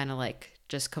Capricorn kind of like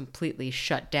just completely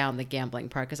shut down the gambling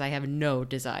part because I have no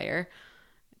desire.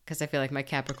 Because I feel like my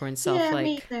Capricorn self, Yeah, like,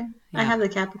 me either. I have the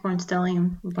Capricorn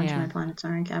stellium. A bunch of Yeah. my planets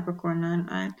are in Capricorn.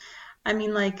 And I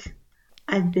mean, like,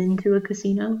 I've been to a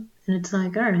casino, and it's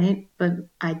like, all right, but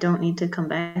I don't need to come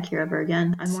back here ever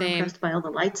again. I'm more Same. impressed by all the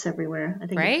lights everywhere. I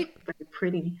think Right? it's very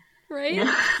pretty. right?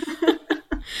 Yeah.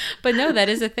 But no, that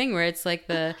is a thing where it's like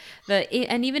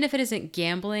and even if it isn't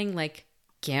gambling, like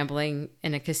gambling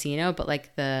in a casino, but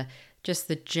like the just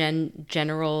the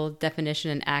general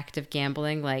definition and act of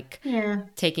gambling, like Yeah.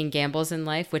 taking gambles in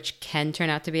life, which can turn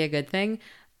out to be a good thing,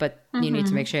 but you need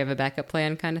to make sure you have a backup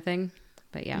plan kind of thing.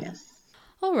 But yeah. Yes.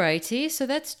 Alrighty, so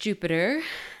that's Jupiter.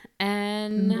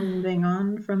 And Moving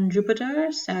on from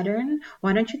Jupiter, Saturn.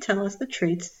 Why don't you tell us the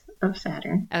traits of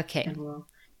Saturn? okay, And we'll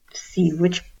see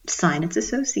which sign it's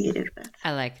associated with.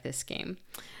 I like this game.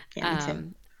 Yeah, me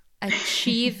too.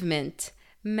 Achievement,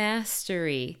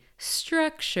 mastery,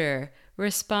 structure,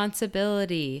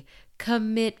 responsibility,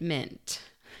 commitment,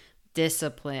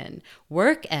 discipline,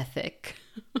 work ethic.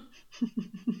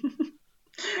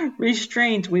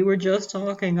 Restraint. We were just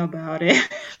talking about it.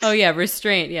 Oh yeah,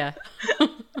 restraint, yeah.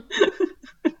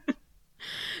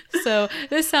 So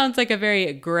this sounds like a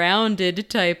very grounded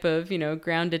type of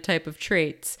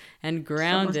traits. And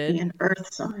grounded So must be an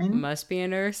Earth sign. must be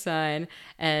an earth sign,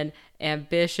 and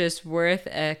ambitious, worth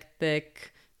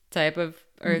ethic type of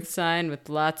earth sign with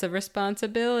lots of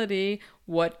responsibility.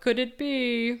 What could it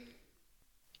be?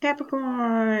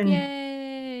 Capricorn.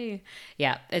 Yay!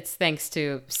 Yeah, it's thanks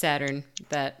to Saturn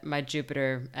that my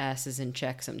Jupiter ass is in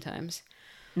check sometimes.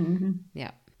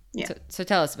 Yeah. Yeah. So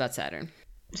tell us about Saturn.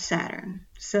 Saturn.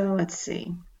 So let's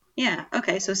see. Yeah.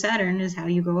 Okay. So Saturn is how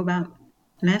you go about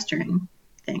mastering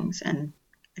things and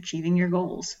achieving your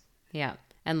goals. Yeah.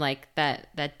 And like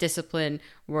that discipline,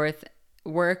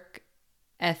 work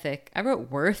ethic. I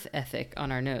wrote worth ethic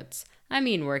on our notes. I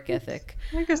mean work ethic.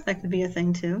 I guess that could be a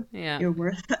thing too. Yeah. Your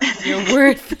worth. Your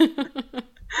worth.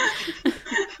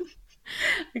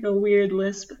 Like a weird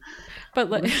lisp. But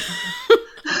like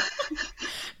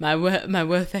my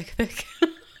worth ethic.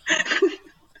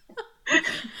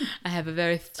 I have a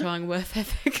very strong worth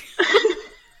ethic.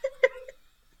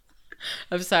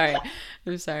 I'm sorry.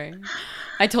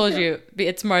 I told you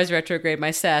it's Mars retrograde.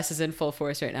 My sass is in full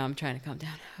force right now. I'm trying to calm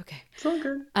down. Okay. It's all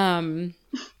good.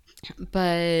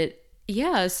 But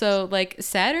yeah, so like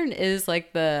Saturn is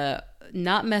like the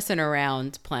not messing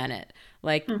around planet.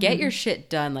 Like get your shit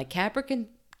done. Like Capricorns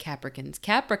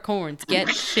get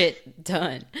shit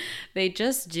done. They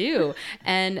just do.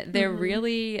 And they're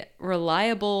really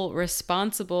reliable,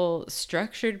 responsible,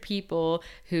 structured people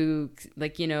who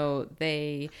like,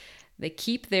 they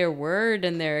keep their word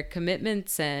and their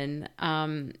commitments, and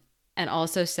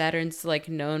also Saturn's like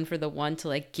known for the one to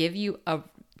like give you a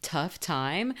tough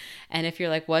time. And if you're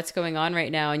like, what's going on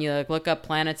right now, and you like look up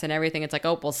planets and everything, it's like,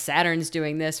 oh well, Saturn's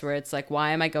doing this, where it's like,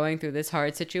 why am I going through this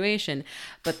hard situation?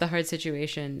 But the hard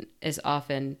situation is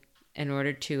often in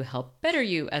order to help better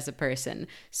you as a person.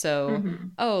 So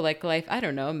like life, I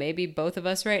don't know, maybe both of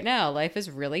us right now, life is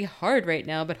really hard right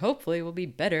now, but hopefully we'll be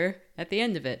better at the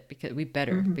end of it,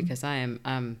 because I'm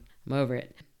over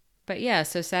it. But yeah,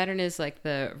 so Saturn is like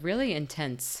the really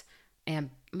intense and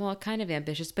kind of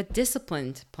ambitious but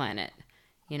disciplined planet,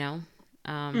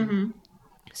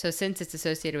 So since it's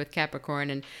associated with Capricorn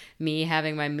and me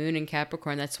having my moon in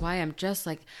Capricorn, that's why I'm just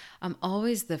like, I'm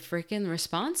always the freaking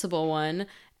responsible one.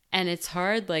 And it's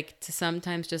hard like to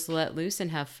sometimes just let loose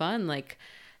and have fun, like,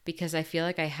 because I feel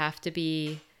like I have to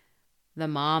be the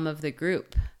mom of the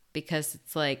group, because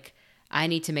it's like, I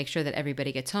need to make sure that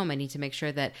everybody gets home. I need to make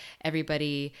sure that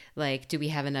everybody, like, do we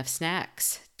have enough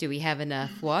snacks? Do we have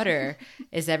enough water?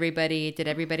 Did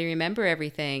everybody remember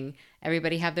everything?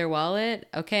 Everybody have their wallet?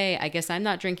 Okay, I guess I'm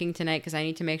not drinking tonight because I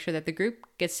need to make sure that the group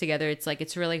gets together. It's like,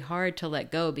 it's really hard to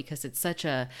let go because it's such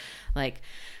a, like,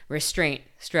 restraint,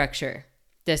 structure,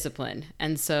 discipline.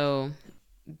 And so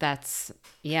that's,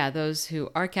 those who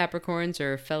are Capricorns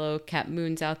or fellow Cap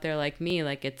moons out there like me,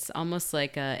 like it's almost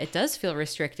like it does feel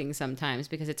restricting sometimes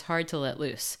because it's hard to let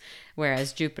loose.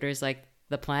 Whereas Jupiter's like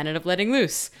the planet of letting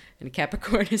loose, and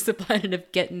Capricorn is the planet of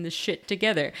getting the shit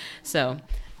together. So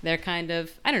they're kind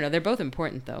of, I don't know, they're both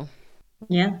important though.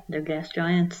 Yeah, they're gas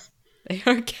giants. They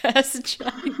are gas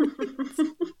giants.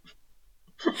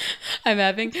 I'm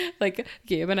having, like,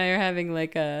 Gabe and I are having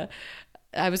like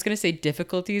I was going to say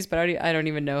difficulties, but I don't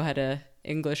even know how to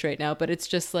English right now. But it's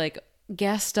just like,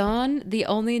 Gaston, the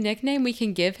only nickname we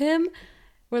can give him.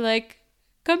 We're like,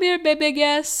 come here, baby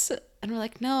Gas. And we're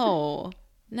like, no,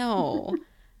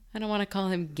 I don't want to call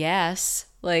him Gas.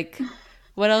 Like,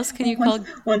 what else can you call?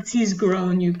 Once he's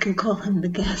grown, you can call him the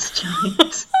gas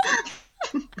giant.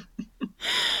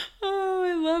 Oh,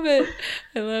 I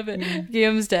love it. Yeah.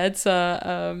 Guillaume's dad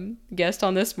saw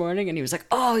Gaston this morning, and he was like,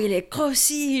 "Oh, il est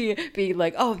grossi," being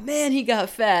like, "Oh man, he got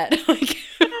fat." Like,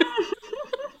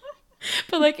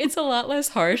 but like, it's a lot less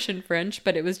harsh in French.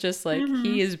 But it was just like,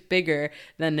 he is bigger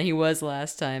than he was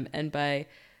last time, and by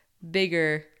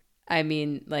bigger, I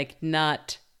mean like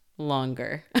not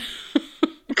longer.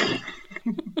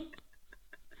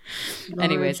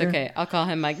 Anyways, okay, I'll call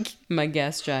him my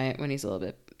gas giant when he's a little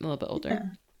bit a little bit older. Yeah.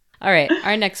 All right,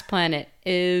 our next planet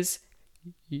is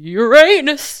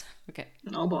Uranus. Okay.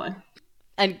 Oh boy.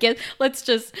 And let's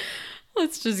just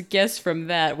guess from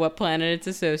that what planet it's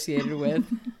associated with.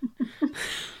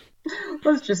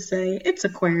 Let's just say it's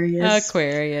Aquarius.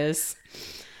 Aquarius.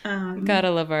 Gotta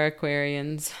love our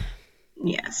Aquarians.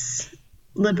 Yes.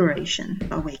 Liberation,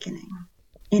 awakening,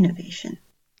 innovation,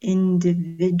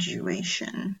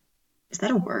 individuation. Is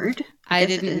that a word? I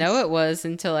didn't know it was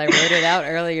until I wrote it out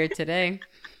earlier today.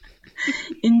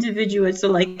 Individuate. So,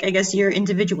 like, I guess your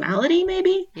individuality,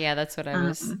 maybe? Yeah, that's what I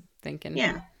was thinking.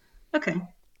 Yeah. Okay.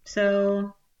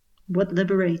 So, what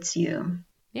liberates you?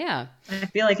 Yeah. I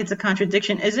feel like it's a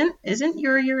contradiction. Isn't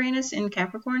your Uranus in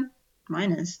Capricorn?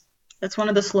 Mine is. That's one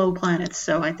of the slow planets,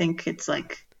 so I think it's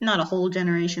like not a whole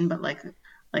generation, but like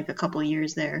a couple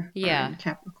years there. Yeah.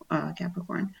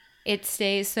 Capricorn. It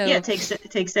stays so. Yeah, it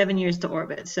takes 7 years to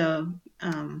orbit. So.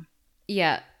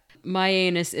 Yeah, my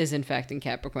anus is in fact in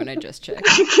Capricorn. I just checked.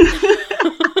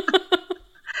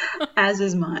 As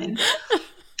is mine.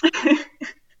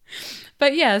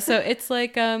 But yeah, so it's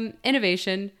like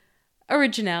innovation,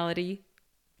 originality,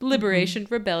 liberation,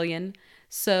 rebellion.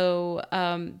 So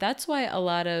that's why a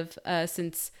lot of,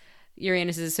 since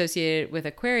Uranus is associated with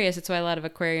Aquarius, it's why a lot of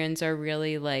Aquarians are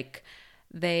really like,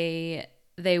 they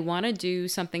want to do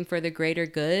something for the greater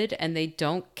good, and they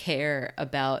don't care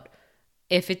about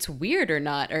if it's weird or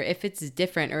not, or if it's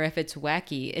different, or if it's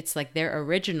wacky. It's like they're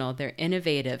original, they're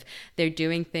innovative, they're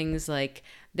doing things like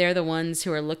they're the ones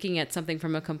who are looking at something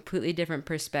from a completely different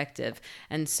perspective.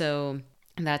 And so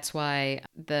that's why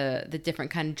the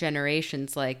different kind of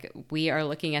generations, like we are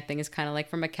looking at things kind of like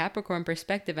from a Capricorn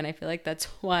perspective. And I feel like that's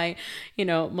why,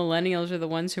 millennials are the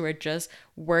ones who are just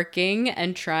working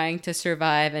and trying to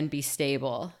survive and be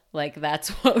stable. Like that's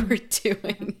what we're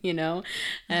doing,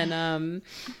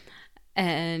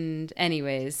 And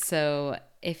anyways, so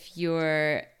if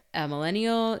you're a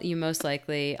millennial, you most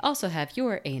likely also have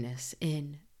your anus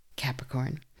in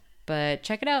Capricorn. But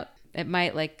check it out. It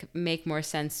might make more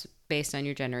sense based on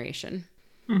your generation.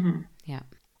 Mm-hmm. Yeah.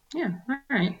 Yeah. All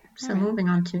right. So moving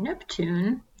on to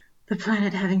Neptune, the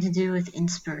planet having to do with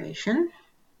inspiration,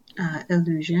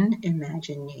 illusion,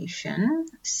 imagination,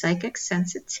 psychic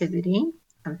sensitivity,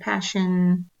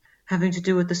 compassion, having to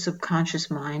do with the subconscious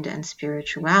mind and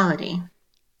spirituality.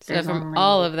 So from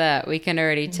all of that, we can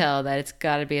already tell that it's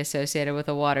got to be associated with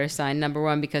a water sign. Number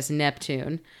one, because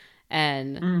Neptune.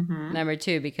 And number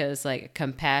two, because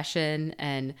compassion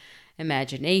and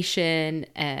imagination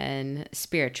and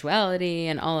spirituality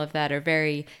and all of that are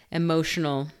very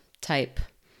emotional type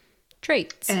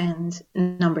traits. And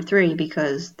number three,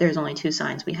 because there's only two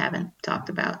signs we haven't talked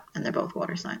about, and they're both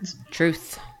water signs.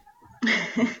 Truth.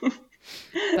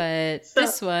 But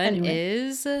this one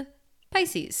is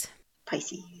Pisces.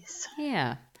 Pisces.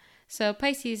 Yeah. So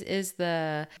Pisces is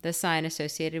the sign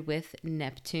associated with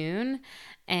Neptune.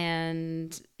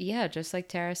 And yeah, just like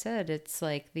Tara said, it's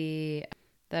like the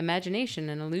imagination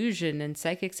and illusion and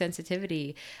psychic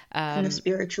sensitivity. And the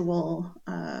spiritual,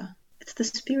 it's the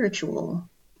spiritual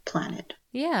planet.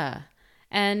 Yeah.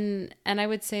 And I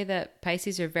would say that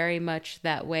Pisces are very much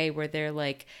that way, where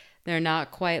they're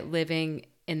not quite living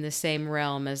in the same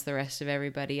realm as the rest of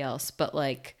everybody else, but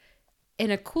in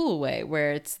a cool way,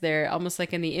 where they're almost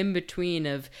in the in-between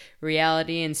of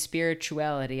reality and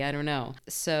spirituality. I don't know.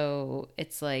 So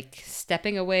it's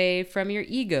stepping away from your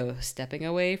ego, stepping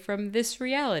away from this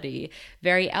reality.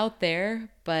 Very out there,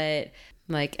 but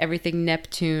everything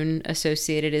Neptune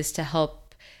associated is to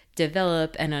help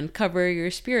develop and uncover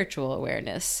your spiritual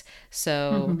awareness.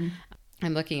 So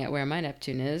I'm looking at where my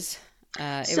Neptune is.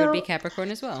 It would be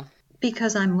Capricorn as well.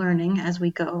 Because I'm learning as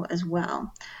we go as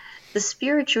well. The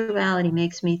spirituality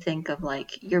makes me think of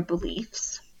your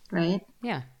beliefs, right?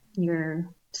 Yeah. Your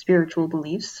spiritual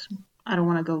beliefs. I don't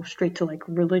want to go straight to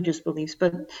religious beliefs,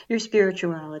 but your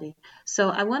spirituality. So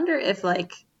I wonder if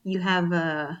you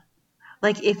have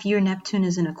if your Neptune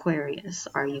is in Aquarius,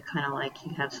 are you kind of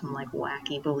you have some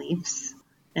wacky beliefs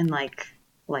and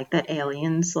that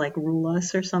aliens rule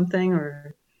us or something,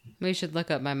 or we should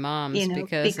look up my mom's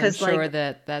because I'm sure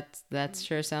that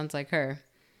sure sounds like her.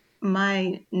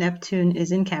 My Neptune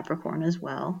is in Capricorn as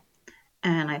well,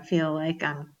 and I feel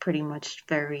I'm pretty much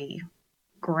very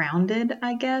grounded,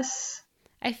 I guess.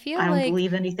 I feel I don't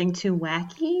believe anything too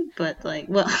wacky, but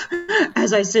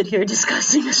as I sit here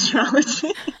discussing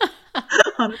astrology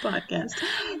on a podcast.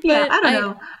 Yeah, I don't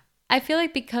know. I feel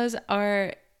because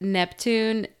our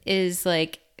Neptune is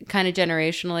kind of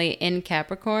generationally in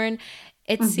Capricorn,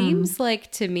 it seems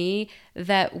to me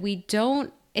that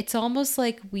it's almost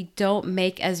we don't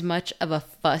make as much of a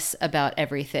fuss about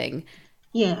everything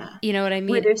Yeah. You know what I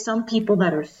Where mean? there's some people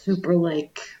that are super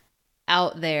like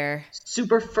Out there.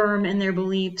 super firm in their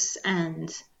beliefs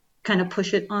and kind of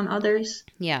push it on others,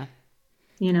 Yeah.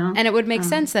 you know? And it would make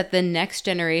sense that the next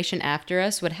generation after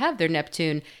us would have their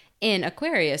Neptune in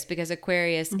Aquarius, because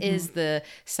Aquarius Mhm. is the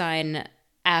sign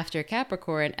after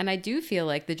Capricorn. And I do feel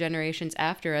like the generations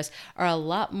after us are a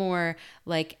lot more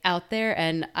like out there,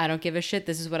 and I don't give a shit.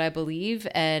 This is what I believe,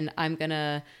 and I'm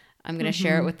gonna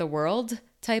share it Mhm. with the world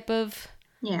type of,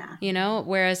 Yeah.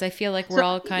 whereas I feel like we're So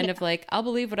all kind yeah, of like, I'll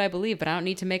believe what I believe, but I don't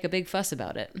need to make a big fuss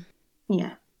about it.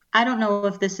 yeah. I don't know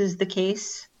if this is the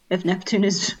case, if Neptune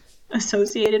is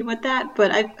associated with that, but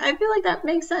I feel like that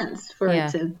makes sense for it Yeah.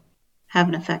 to have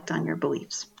an effect on your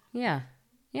beliefs. Yeah.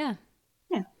 Yeah.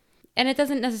 Yeah. And it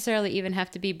doesn't necessarily even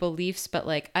have to be beliefs, but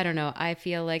like, I don't know, I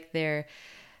feel like there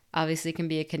obviously can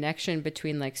be a connection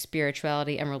between like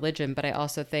spirituality and religion, but I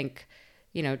also think,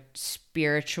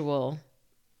 spiritual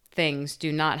things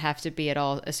do not have to be at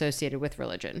all associated with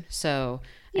religion. So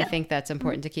I Yeah. think that's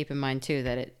important to keep in mind too,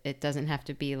 that it doesn't have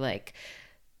to be like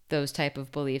those type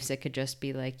of beliefs. It could just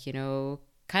be like,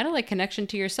 kind of like connection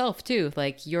to yourself too,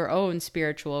 like your own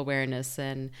spiritual awareness,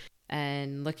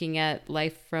 and looking at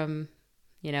life from,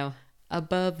 you know,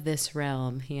 above this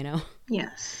realm.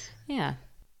 Yes. Yeah.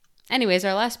 Anyways,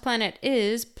 our last planet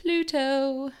is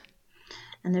Pluto.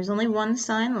 And there's only one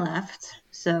sign left.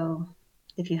 So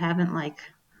if you haven't like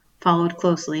followed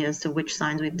closely as to which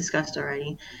signs we've discussed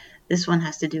already, this one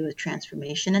has to do with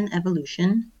transformation and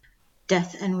evolution,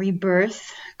 death and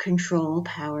rebirth, control,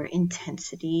 power,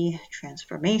 intensity,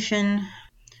 transformation.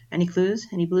 Any clues?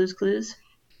 Any blues clues?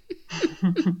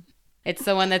 It's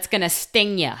the one that's going to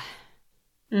sting you.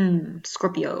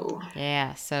 Scorpio.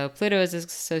 Yeah, so Pluto is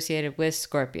associated with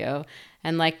Scorpio.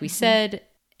 And like we said,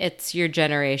 it's your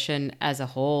generation as a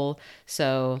whole.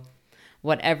 So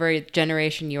whatever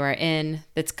generation you are in,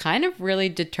 that's kind of really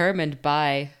determined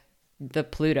by the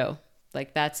Pluto.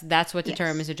 Like that's what Yes.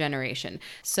 determines a generation.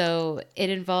 So it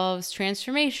involves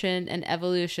transformation and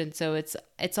evolution. So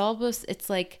it's almost, it's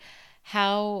like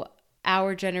how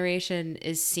our generation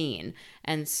is seen.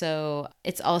 And so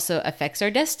it's also affects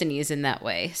our destinies in that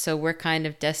way. So we're kind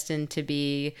of destined to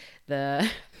be the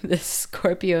the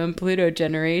Scorpio and Pluto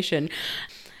generation.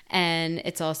 And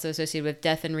it's also associated with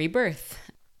death and rebirth.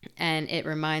 And it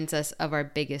reminds us of our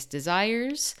biggest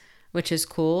desires, which is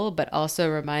cool, but also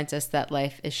reminds us that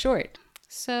life is short.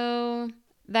 So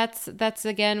that's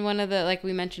again one of the, like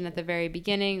we mentioned at the very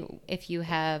beginning, if you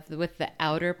have with the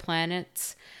outer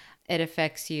planets, it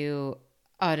affects you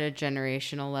on a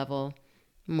generational level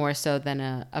more so than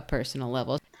a personal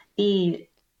level. The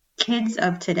kids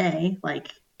of today,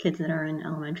 like kids that are in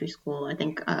elementary school, I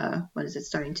think, what is it,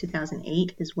 starting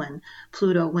 2008 is when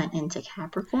Pluto went into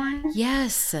Capricorn,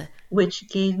 Yes. which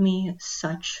gave me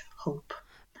such hope.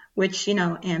 Which,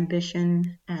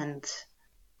 ambition and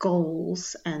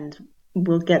goals and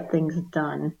will get things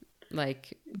done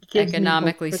Like gives me hope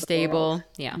economically for the world. stable.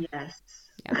 Yeah. Yes.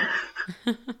 Yeah.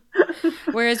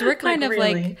 Whereas we're Like kind of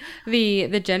like really.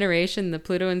 the generation, the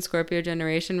Pluto and Scorpio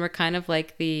generation, we're kind of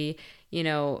like the,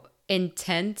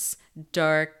 intense,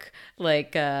 dark,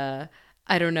 like I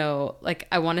don't know, like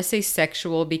I want to say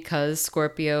sexual, because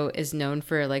Scorpio is known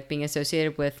for like being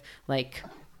associated with like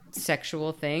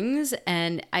sexual things.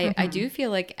 And I Hmm. do feel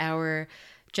like our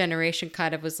generation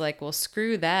kind of was like, well,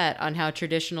 screw that on how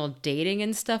traditional dating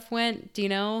and stuff went, do you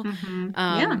know? Hmm.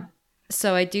 Um, Yeah.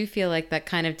 so I do feel like that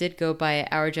kind of did go by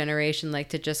our generation, like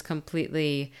to just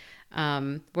completely,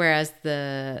 whereas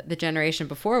the generation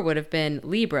before would have been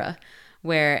Libra,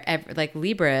 where like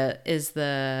Libra is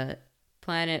the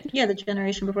planet. Yeah, the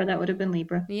generation before that would have been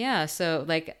Libra. Yeah, so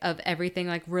like of everything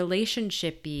like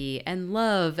relationshipy and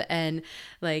love and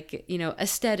like,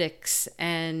 aesthetics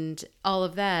and all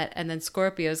of that. And then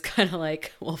Scorpio's kind of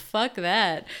like, well, fuck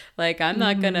that. Like, I'm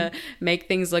not gonna Hmm. make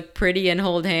things look pretty and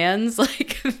hold hands.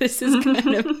 Like, this is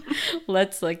kind of,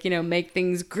 let's like, make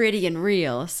things gritty and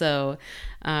real. So,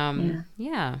 Yeah.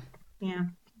 yeah. Yeah.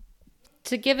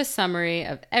 To give a summary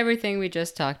of everything we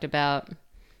just talked about,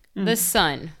 the Mm.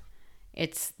 sun.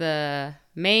 It's the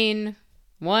main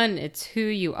one. It's who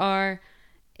you are.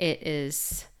 It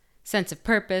is sense of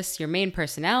purpose, your main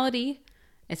personality.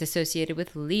 It's associated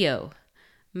with Leo.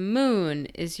 Moon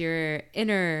is your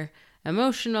inner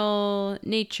emotional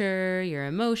nature, your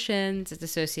emotions. It's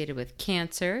associated with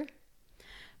Cancer.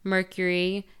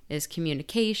 Mercury is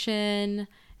communication,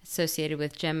 associated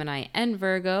with Gemini and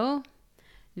Virgo.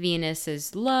 Venus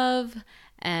is love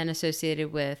and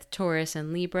associated with Taurus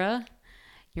and Libra.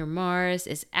 Your Mars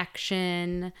is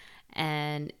action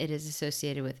and it is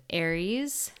associated with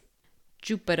Aries.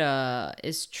 Jupiter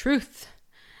is truth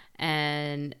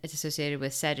and it's associated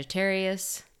with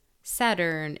Sagittarius.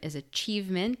 Saturn is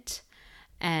achievement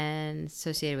and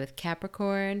associated with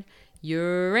Capricorn.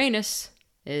 Uranus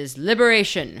is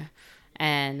liberation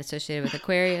and associated with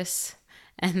Aquarius.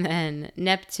 And then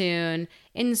Neptune,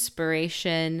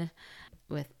 inspiration,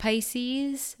 with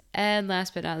Pisces. And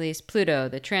last but not least, Pluto,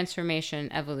 the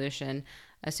transformation, evolution,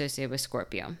 associated with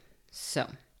Scorpio. So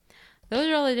those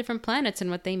are all the different planets and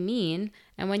what they mean.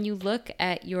 And when you look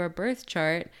at your birth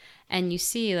chart and you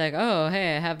see like, oh,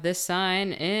 hey, I have this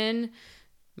sign in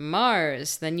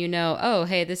Mars, then you know, oh,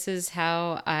 hey, this is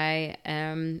how I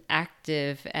am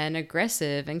active and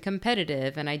aggressive and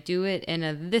competitive, and I do it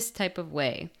in this type of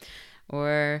way.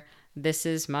 Or this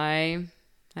is my,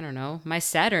 I don't know, my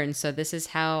Saturn, so this is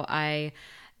how I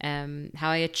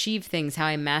achieve things, how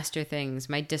I master things,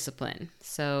 my discipline.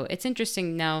 So it's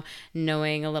interesting now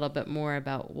knowing a little bit more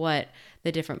about what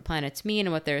the different planets mean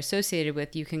and what they're associated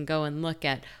with. You can go and look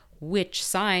at which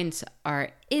signs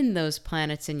are in those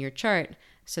planets in your chart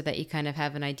so that you kind of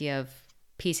have an idea of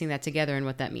piecing that together and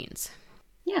what that means.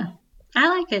 Yeah, I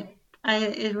like it.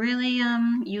 It really,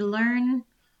 you learn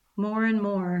more and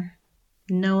more,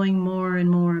 knowing more and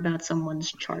more about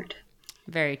someone's chart.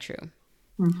 Very true.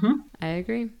 Mm-hmm. I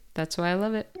agree. That's why I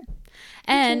love it.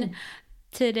 And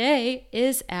today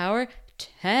is our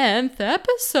 10th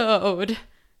episode.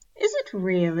 Is it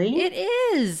really? It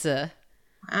is.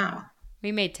 Wow.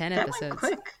 We made 10 that episodes.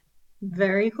 Went quick.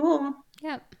 Very cool.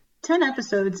 Yep. 10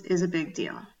 episodes is a big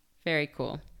deal. Very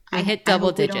cool. I hit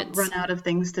double digits. We don't run out of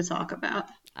things to talk about.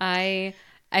 I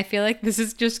feel like this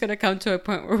is just going to come to a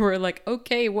point where we're like,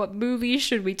 okay, what movie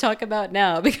should we talk about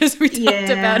now? Because we talked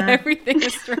about everything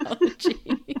astrology.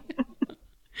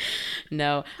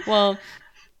 No. Well,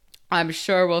 I'm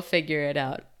sure we'll figure it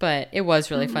out. But it was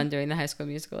really fun doing the High School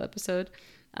Musical episode.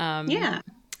 Yeah.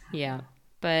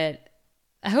 But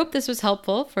I hope this was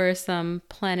helpful for some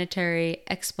planetary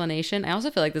explanation. I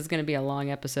also feel like this is going to be a long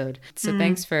episode. So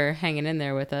thanks for hanging in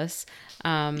there with us.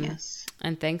 Yes.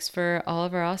 And thanks for all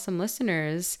of our awesome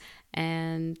listeners.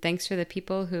 And thanks for the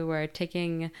people who are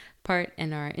taking part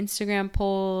in our Instagram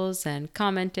polls and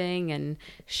commenting and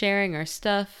sharing our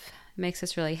stuff. It makes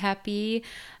us really happy.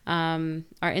 Our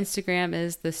Instagram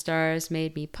is The Stars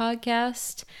Made Me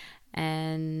Podcast.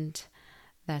 And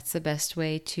that's the best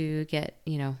way to get,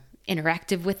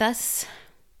 interactive with us.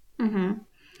 Mm-hmm.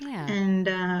 Yeah. And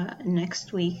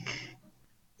next week,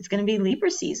 it's going to be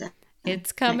Libra season.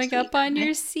 It's coming up on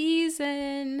your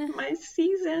season. My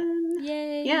season.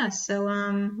 Yay. Yeah, so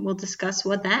we'll discuss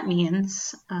what that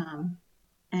means.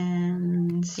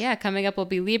 And yeah, coming up will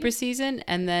be Libra season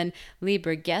and then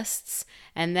Libra guests.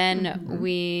 And then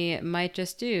we might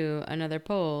just do another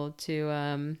poll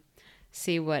to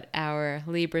see what our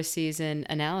Libra season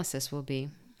analysis will be.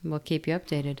 We'll keep you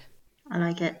updated. I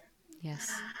like it.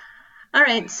 Yes. All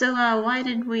right, so why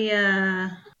did we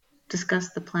discuss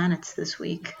the planets this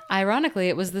week? Ironically,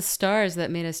 it was the stars that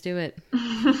made us do it.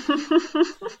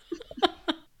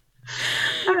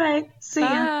 All right, see ya.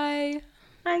 Bye.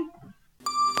 Bye.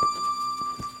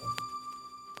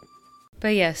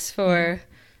 But yes, for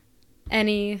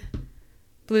any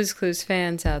Blue's Clues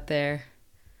fans out there,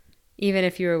 even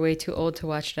if you were way too old to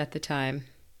watch it at the time,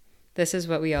 this is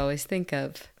what we always think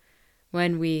of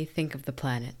when we think of the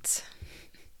planets.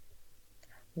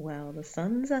 Well, the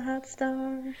sun's a hot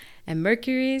star. And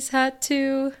Mercury's hot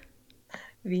too.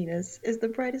 Venus is the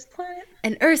brightest planet.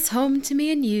 And Earth's home to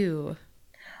me and you.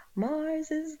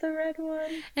 Mars is the red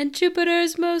one. And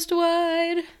Jupiter's most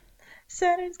wide.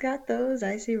 Saturn's got those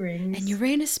icy rings. And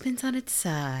Uranus spins on its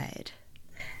side.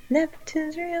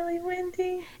 Neptune's really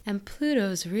windy. And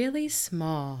Pluto's really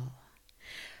small.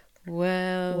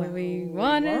 Well, we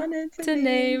wanted to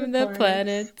name the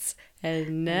planets,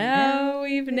 and now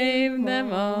we've named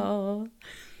them all.